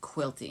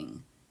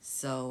quilting.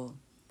 So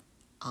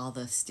all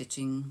the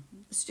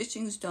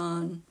stitching's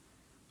done.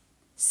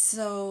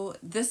 So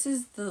this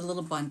is the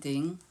little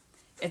bunting.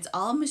 It's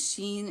all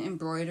machine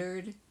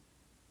embroidered,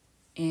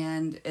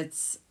 and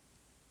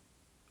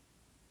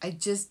I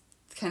just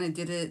kind of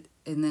did it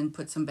and then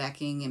put some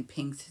backing and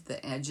pinked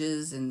the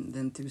edges and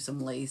then threw some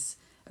lace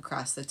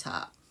across the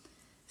top.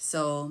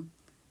 So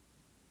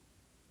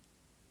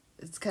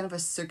it's kind of a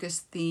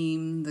circus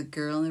theme, the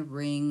girl in the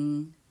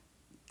ring,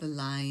 the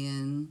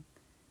lion,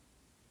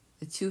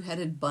 the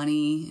 2-headed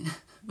bunny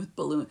with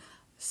balloon.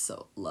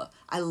 So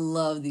I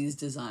love these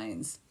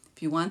designs.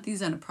 If you want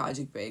these on a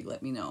project bag,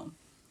 let me know.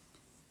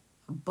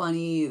 A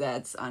bunny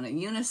that's on a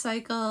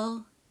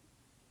unicycle,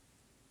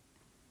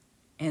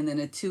 and then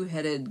a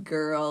 2-headed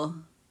girl.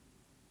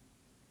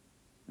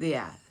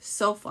 Yeah,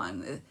 so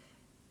fun.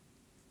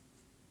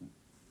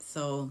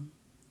 So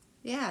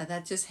yeah,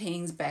 that just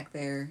hangs back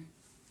there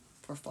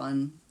for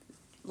fun.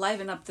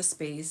 Liven up the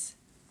space.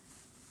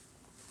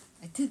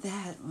 I did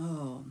that,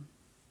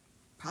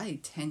 probably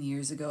 10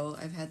 years ago.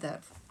 I've had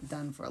that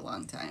done for a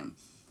long time,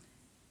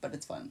 but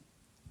it's fun.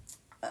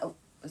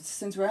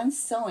 Since we're on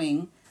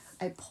sewing,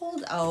 I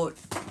pulled out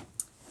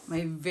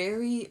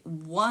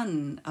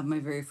one of my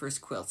very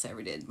first quilts I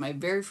ever did. My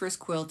very first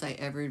quilt I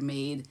ever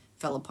made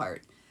fell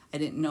apart. I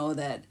didn't know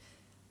that,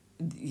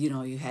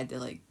 you had to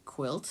like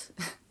quilt.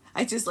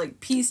 I just like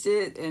pieced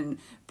it and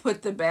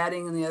put the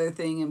batting and the other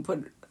thing and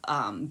put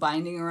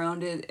binding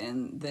around it,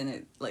 and then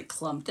it like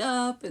clumped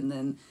up, and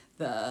then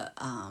the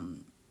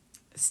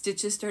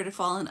stitches started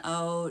falling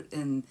out,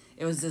 and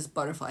it was this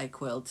butterfly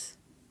quilt,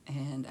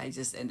 and I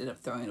just ended up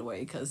throwing it away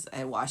because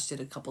I washed it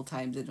a couple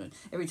times, and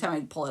every time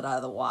I'd pull it out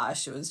of the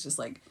wash, it was just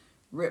like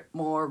rip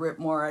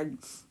more. I'd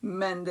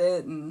mend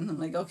it, and I'm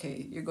like,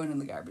 okay, you're going in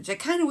the garbage. I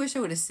kind of wish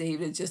I would have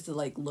saved it just to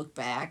like look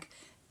back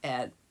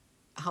at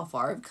how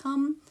far I've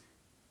come.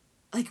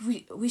 Like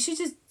we should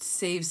just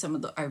save some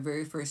of our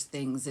very first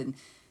things, and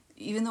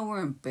even though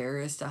we're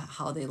embarrassed at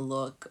how they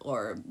look,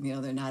 or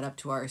they're not up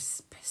to our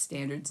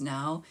standards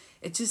now,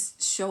 it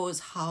just shows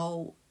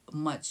how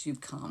much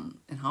you've come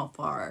and how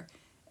far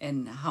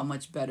and how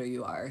much better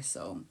you are.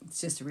 So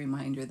it's just a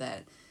reminder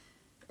that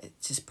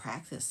it's just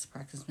practice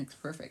makes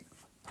perfect.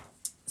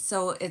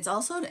 So it's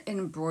also an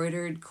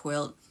embroidered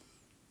quilt,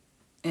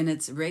 and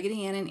it's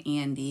Raggedy Ann and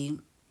Andy.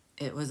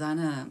 It was on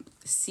a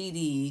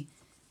CD.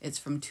 It's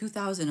from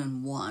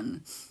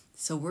 2001.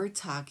 So we're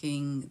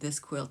talking, this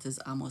quilt is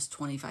almost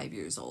 25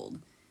 years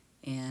old,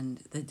 and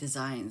the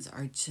designs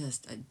are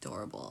just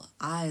adorable.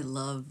 I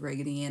love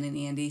Raggedy Ann and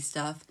Andy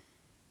stuff.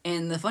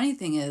 And the funny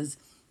thing is,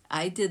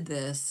 I did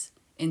this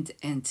in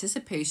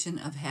anticipation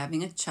of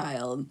having a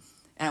child,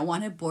 and I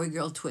wanted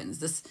boy-girl twins.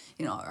 This,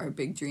 our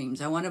big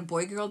dreams. I wanted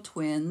boy-girl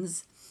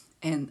twins,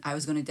 and I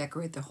was going to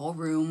decorate the whole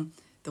room.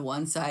 The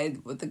one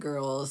side with the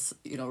girls,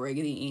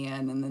 Raggedy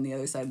Ann, and then the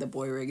other side, the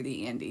boy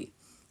Raggedy Andy.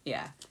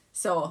 Yeah.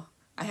 So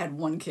I had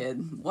one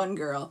kid, one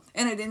girl,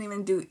 and I didn't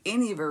even do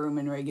any of a room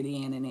in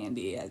Raggedy Ann and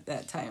Andy at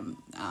that time.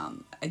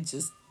 I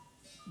just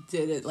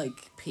did it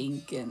like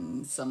pink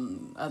and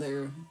some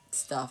other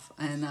stuff.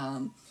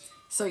 And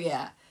so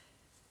yeah,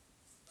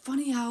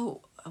 funny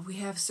how we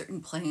have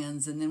certain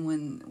plans, and then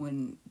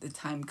when the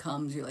time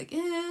comes, you're like,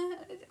 I'm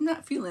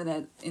not feeling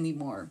it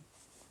anymore.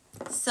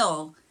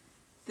 So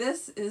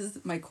this is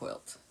my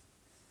quilt.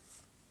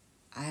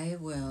 I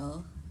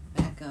will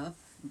back up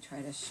and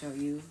try to show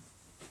you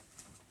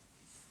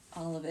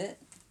all of it.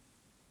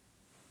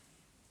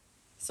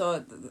 So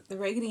the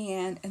Raggedy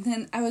Ann, and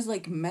then I was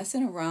like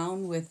messing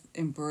around with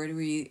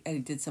embroidery. I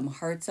did some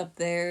hearts up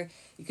there.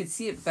 You could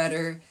see it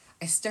better.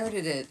 I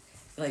started it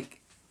like,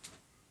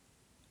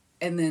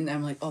 and then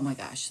I'm like, oh my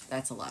gosh,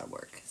 that's a lot of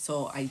work.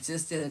 So I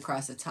just did it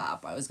across the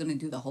top. I was going to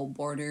do the whole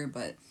border,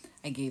 but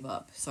I gave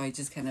up. So I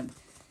just kind of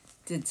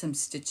did some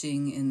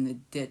stitching in the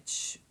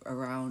ditch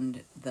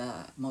around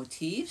the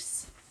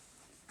motifs.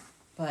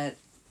 But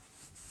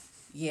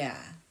yeah,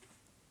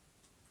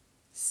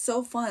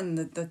 so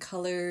fun, the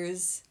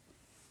colors.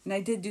 And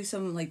I did do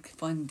some like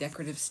fun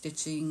decorative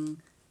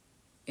stitching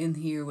in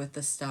here with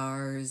the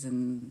stars,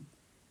 and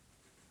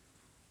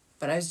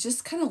but I was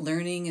just kind of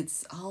learning.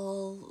 It's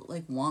all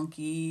like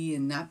wonky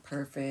and not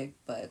perfect,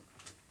 but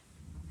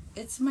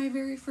it's my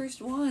very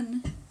first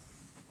one.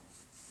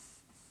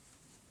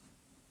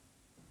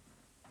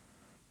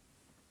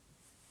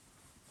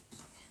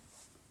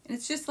 And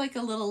it's just like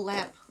a little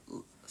lap,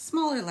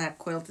 smaller lap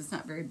quilt. It's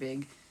not very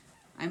big.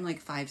 I'm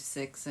like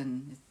 5'6",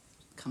 and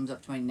it comes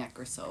up to my neck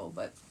or so,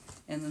 but,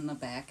 and then the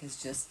back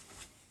is just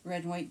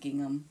red and white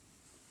gingham.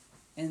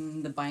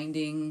 And the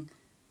binding,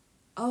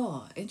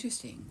 oh,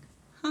 interesting.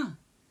 Huh.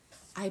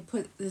 I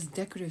put this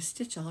decorative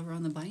stitch all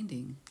around the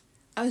binding.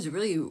 I was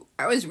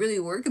really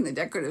working the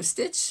decorative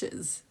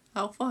stitches.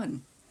 How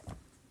fun.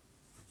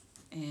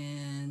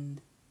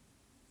 And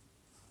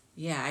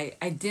yeah,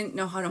 I didn't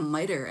know how to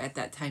miter at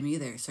that time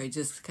either, so I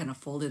just kind of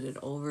folded it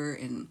over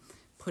and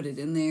put it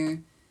in there.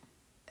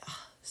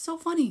 So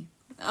funny.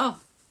 Oh,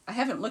 I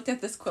haven't looked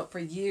at this quilt for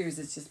years.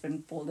 It's just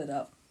been folded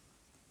up.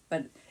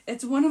 But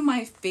it's one of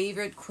my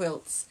favorite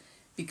quilts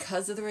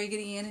because of the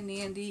Raggedy Ann and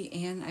Andy,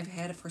 and I've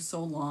had it for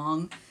so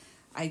long.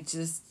 I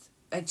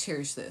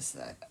cherish this.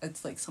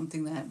 It's like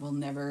something that I'll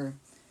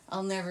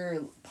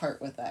never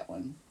part with that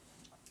one.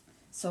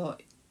 So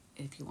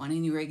if you want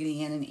any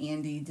Raggedy Ann and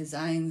Andy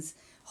designs,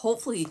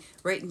 hopefully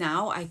right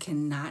now I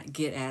cannot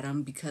get at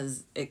them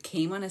because it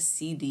came on a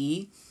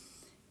CD.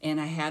 And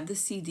I have the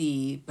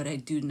CD, but I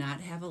do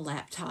not have a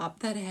laptop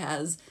that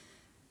has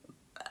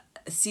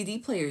CD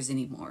players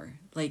anymore.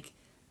 Like,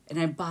 and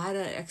I bought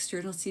an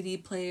external CD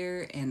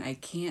player, and I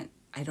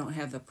don't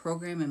have the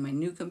program in my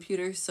new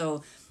computer,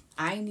 so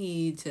I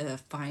need to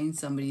find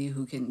somebody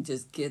who can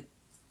just get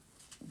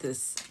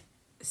this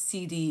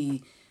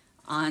CD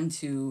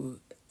onto,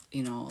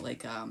 you know,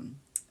 like a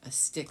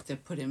stick to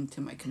put into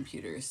my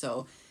computer.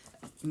 So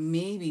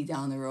maybe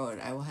down the road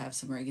I will have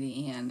some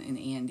Raggedy Ann and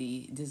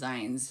Andy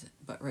designs,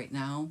 but right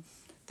now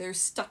they're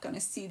stuck on a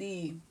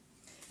CD.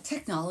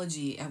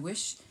 Technology, I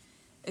wish,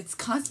 it's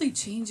constantly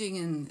changing,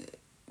 and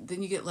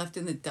then you get left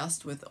in the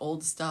dust with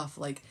old stuff.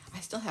 Like, I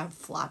still have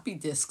floppy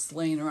disks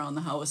laying around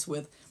the house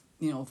with,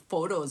 you know,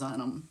 photos on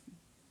them.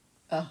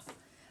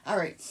 All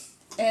right,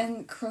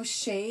 and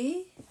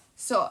crochet.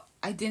 So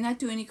I did not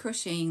do any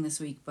crocheting this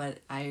week, but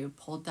I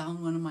pulled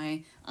down one of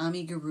my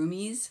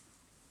amigurumis.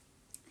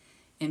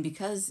 And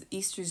because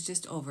Easter's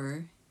just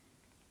over,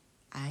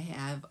 I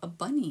have a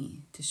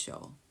bunny to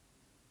show.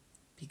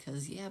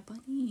 Because, yeah,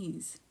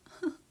 bunnies.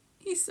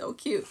 He's so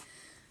cute.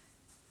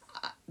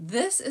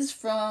 This is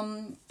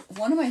from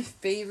one of my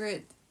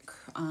favorite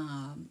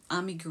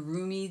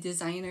amigurumi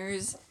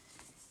designers.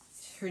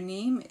 Her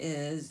name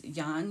is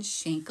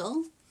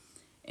Schenkel.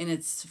 And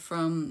it's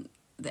from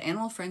the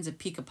Animal Friends of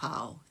Pica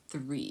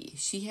 3.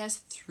 She has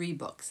 3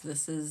 books.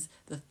 This is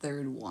the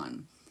 3rd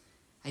one.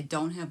 I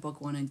don't have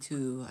book 1 and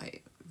 2.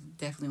 I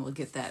definitely will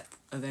get that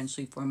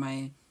eventually for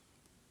my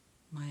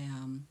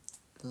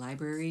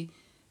library.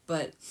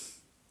 But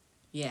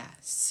yeah,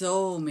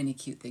 so many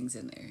cute things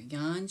in there.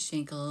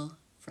 Schenkel,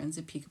 Friends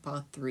of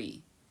Pica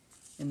 3.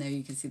 And there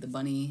you can see the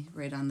bunny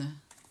right on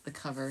the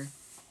cover.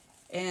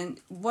 And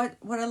what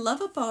I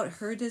love about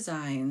her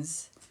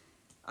designs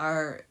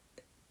are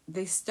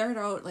they start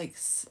out like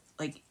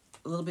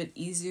a little bit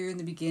easier in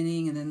the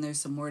beginning, and then there's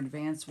some more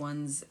advanced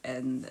ones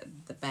in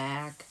the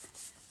back.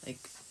 Like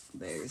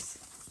there's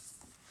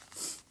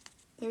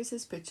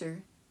his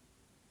picture.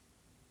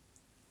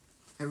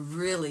 I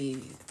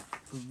really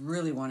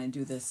want to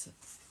do this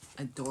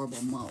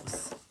adorable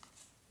mouse.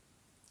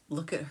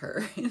 Look at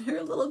her in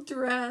her little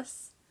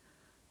dress.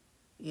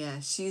 Yeah,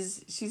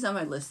 she's on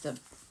my list of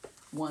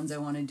ones I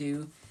want to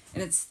do.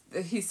 And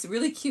he's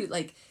really cute.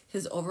 Like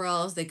his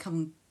overalls, they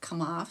come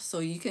off, so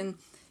you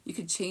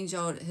could change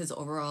out his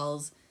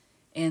overalls,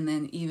 and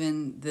then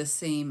even the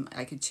same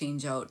I could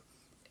change out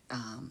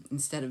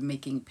instead of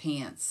making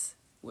pants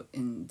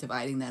and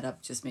dividing that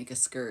up, just make a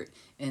skirt,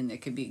 and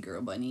it could be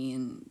girl bunny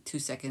in 2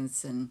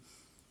 seconds and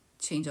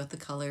change out the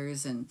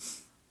colors and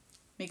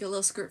make a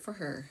little skirt for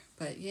her.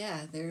 But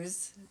yeah,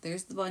 there's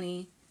the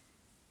bunny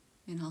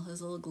in all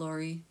his little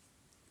glory.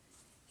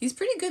 He's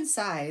pretty good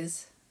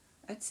size.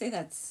 I'd say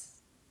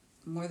that's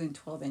more than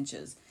 12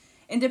 inches.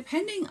 And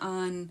depending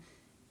on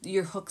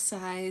your hook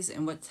size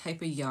and what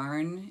type of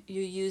yarn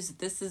you use,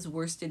 this is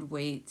worsted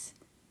weight.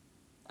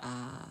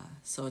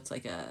 So it's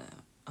like a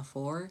a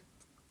 4,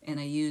 and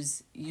I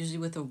use, usually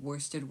with a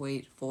worsted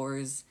weight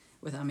 4s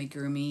with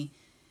amigurumi,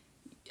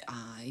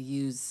 I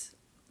use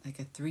like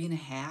a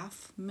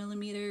 3.5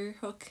 millimeter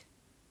hook,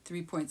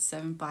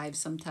 3.75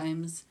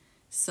 sometimes.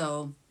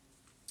 So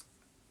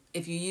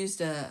if you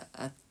used a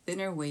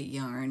thinner weight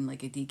yarn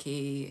like a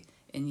DK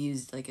and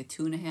used like a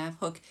 2.5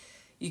 hook,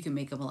 you can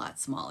make them a lot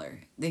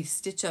smaller. They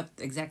stitch up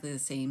exactly the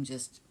same,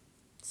 just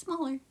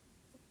smaller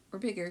or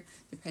bigger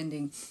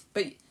depending.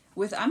 But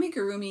with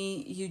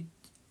amigurumi, you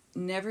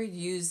never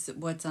use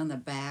what's on the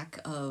back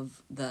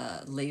of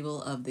the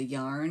label of the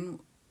yarn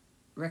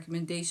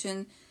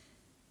recommendation,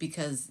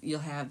 because you'll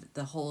have,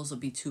 the holes will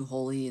be too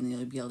holy and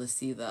you'll be able to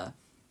see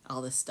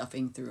all the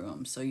stuffing through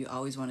them. So you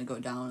always want to go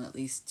down at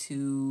least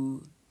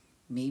 2,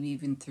 maybe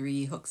even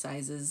 3 hook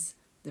sizes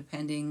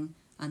depending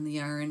on the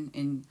yarn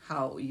and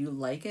how you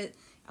like it.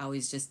 I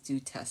always just do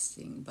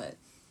testing. But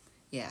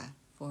yeah,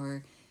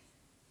 for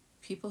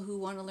people who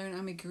want to learn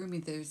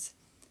amigurumi, there's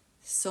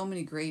so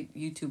many great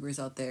YouTubers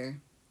out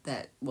there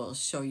that will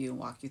show you and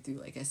walk you through,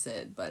 like I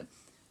said. But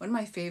one of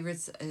my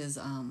favorites is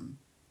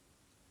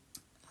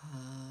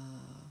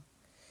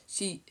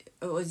it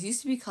was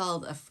used to be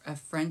called a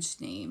French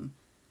name.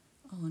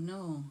 Oh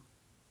no,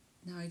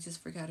 now I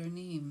just forgot her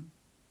name.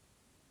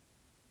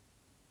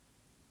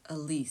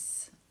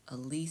 Elise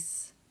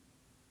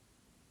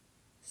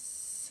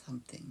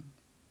something.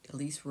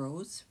 Elise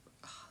Rose?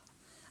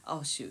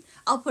 Oh shoot,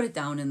 I'll put it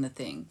down in the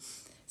thing.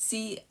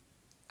 See,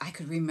 I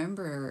could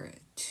remember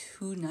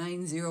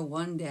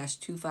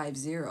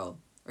 2901-250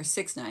 or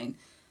 69,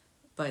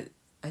 but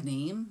a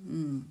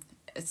name?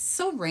 It's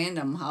so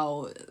random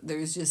how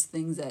there's just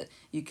things that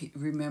you can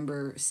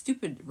remember,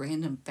 stupid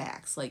random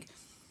facts. Like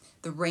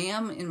the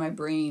RAM in my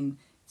brain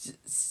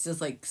just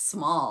like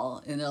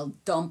small, and it'll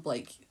dump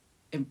like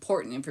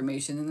important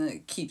information, and then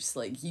it keeps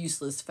like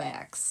useless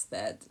facts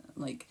that,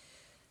 like,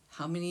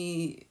 how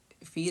many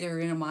feet are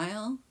in a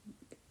mile?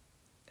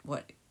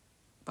 What,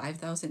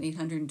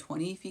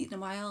 5,820 feet in a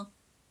mile?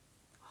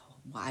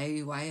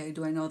 Why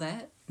do I know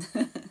that?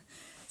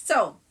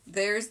 So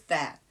there's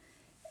that.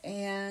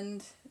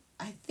 And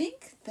I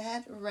think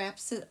that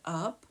wraps it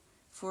up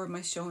for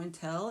my show and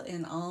tell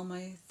and all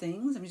my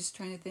things. I'm just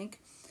trying to think.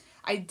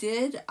 I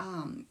did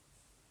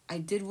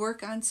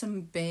work on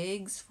some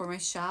bags for my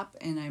shop,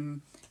 and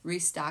I'm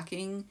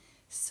restocking.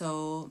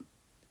 So,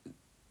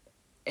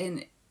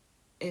 and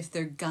if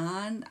they're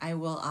gone, I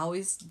will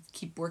always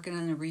keep working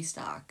on a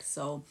restock.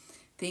 So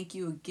thank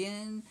you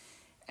again.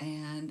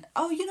 And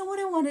oh, you know what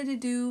I wanted to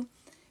do?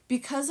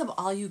 Because of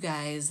all you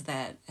guys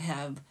that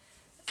have,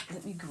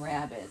 let me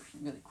grab it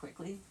really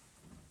quickly.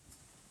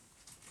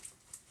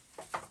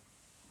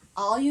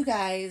 All you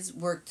guys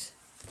worked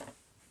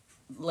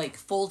like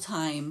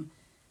full-time,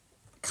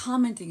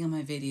 commenting on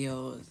my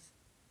videos,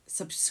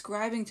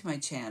 subscribing to my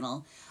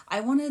channel.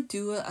 I want to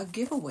do a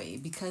giveaway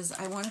because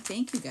I want to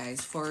thank you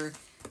guys for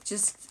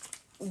just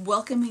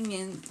welcoming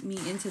me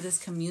into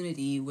this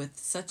community with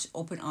such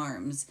open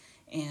arms.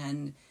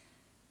 And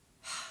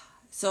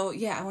so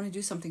yeah, I want to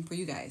do something for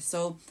you guys.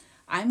 So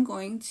I'm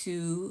going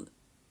to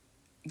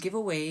give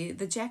away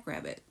the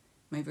Jackrabbit,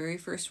 my very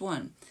first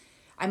one.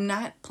 I'm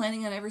not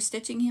planning on ever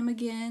stitching him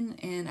again,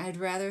 and I'd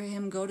rather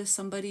him go to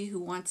somebody who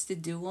wants to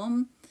do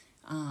them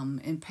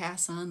and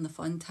pass on the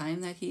fun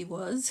time that he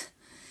was.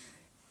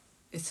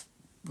 It's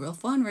real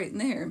fun right in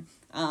there.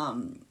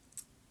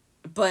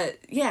 But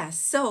yeah,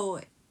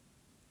 so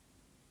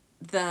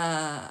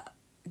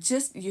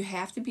you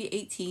have to be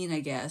 18, I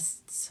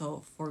guess,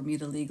 so for me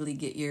to legally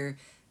get your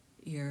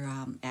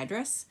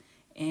address,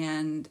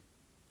 and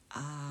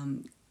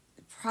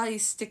probably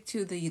stick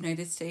to the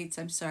United States.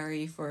 I'm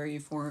sorry for you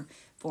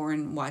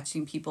foreign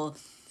watching people.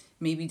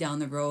 Maybe down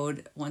the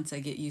road, once I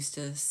get used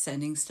to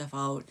sending stuff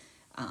out,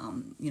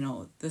 you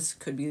know, this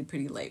could be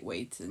pretty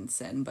lightweight and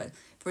send. But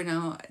for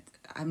now,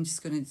 I'm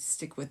just going to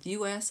stick with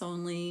US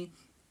only,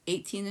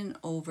 18 and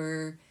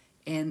over,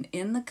 and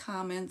in the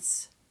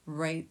comments,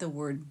 write the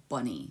word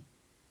bunny.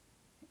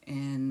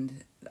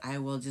 And I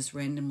will just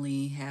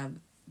randomly have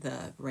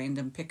the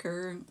random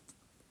picker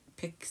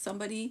pick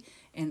somebody,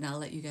 and I'll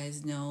let you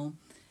guys know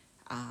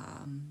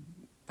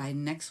by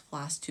next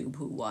Flosstube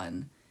who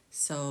won.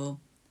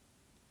 So,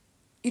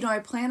 you know, I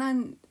plan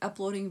on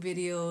uploading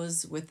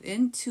videos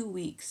within 2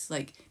 weeks,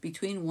 like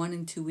between 1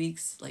 and 2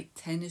 weeks, like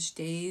 10-ish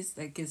days.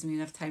 That gives me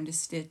enough time to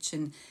stitch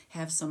and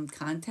have some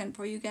content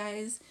for you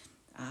guys.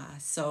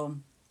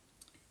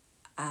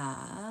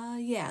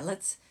 Yeah,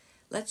 let's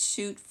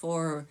shoot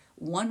for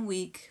 1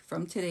 week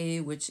from today,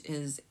 which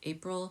is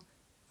April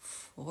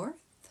 4th.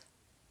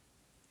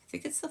 I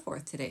think it's the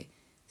 4th today.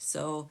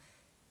 So,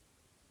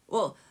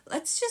 well,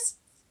 let's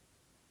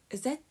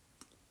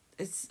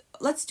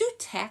do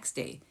tax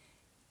day.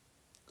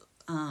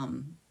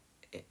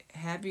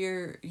 Have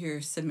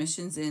your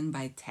submissions in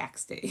by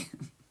tax day.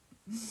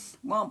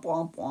 Womp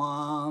womp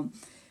womp.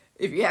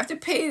 If you have to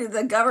pay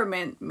the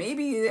government,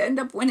 maybe you end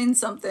up winning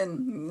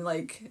something,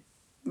 like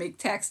make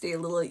tax day a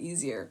little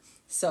easier.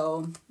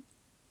 So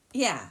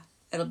yeah,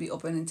 it'll be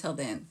open until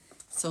then.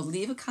 So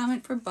leave a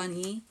comment for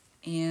Bunny,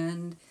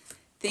 and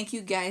thank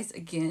you guys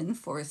again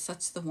for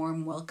such the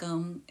warm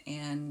welcome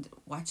and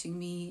watching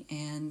me,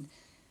 and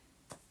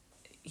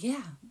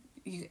yeah,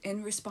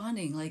 and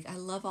responding. Like, I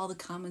love all the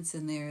comments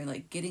in there,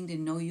 like getting to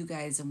know you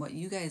guys and what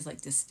you guys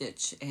like to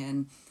stitch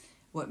and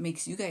what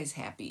makes you guys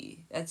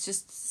happy. That's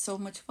just so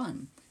much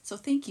fun. So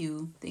thank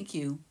you.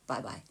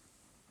 Bye bye.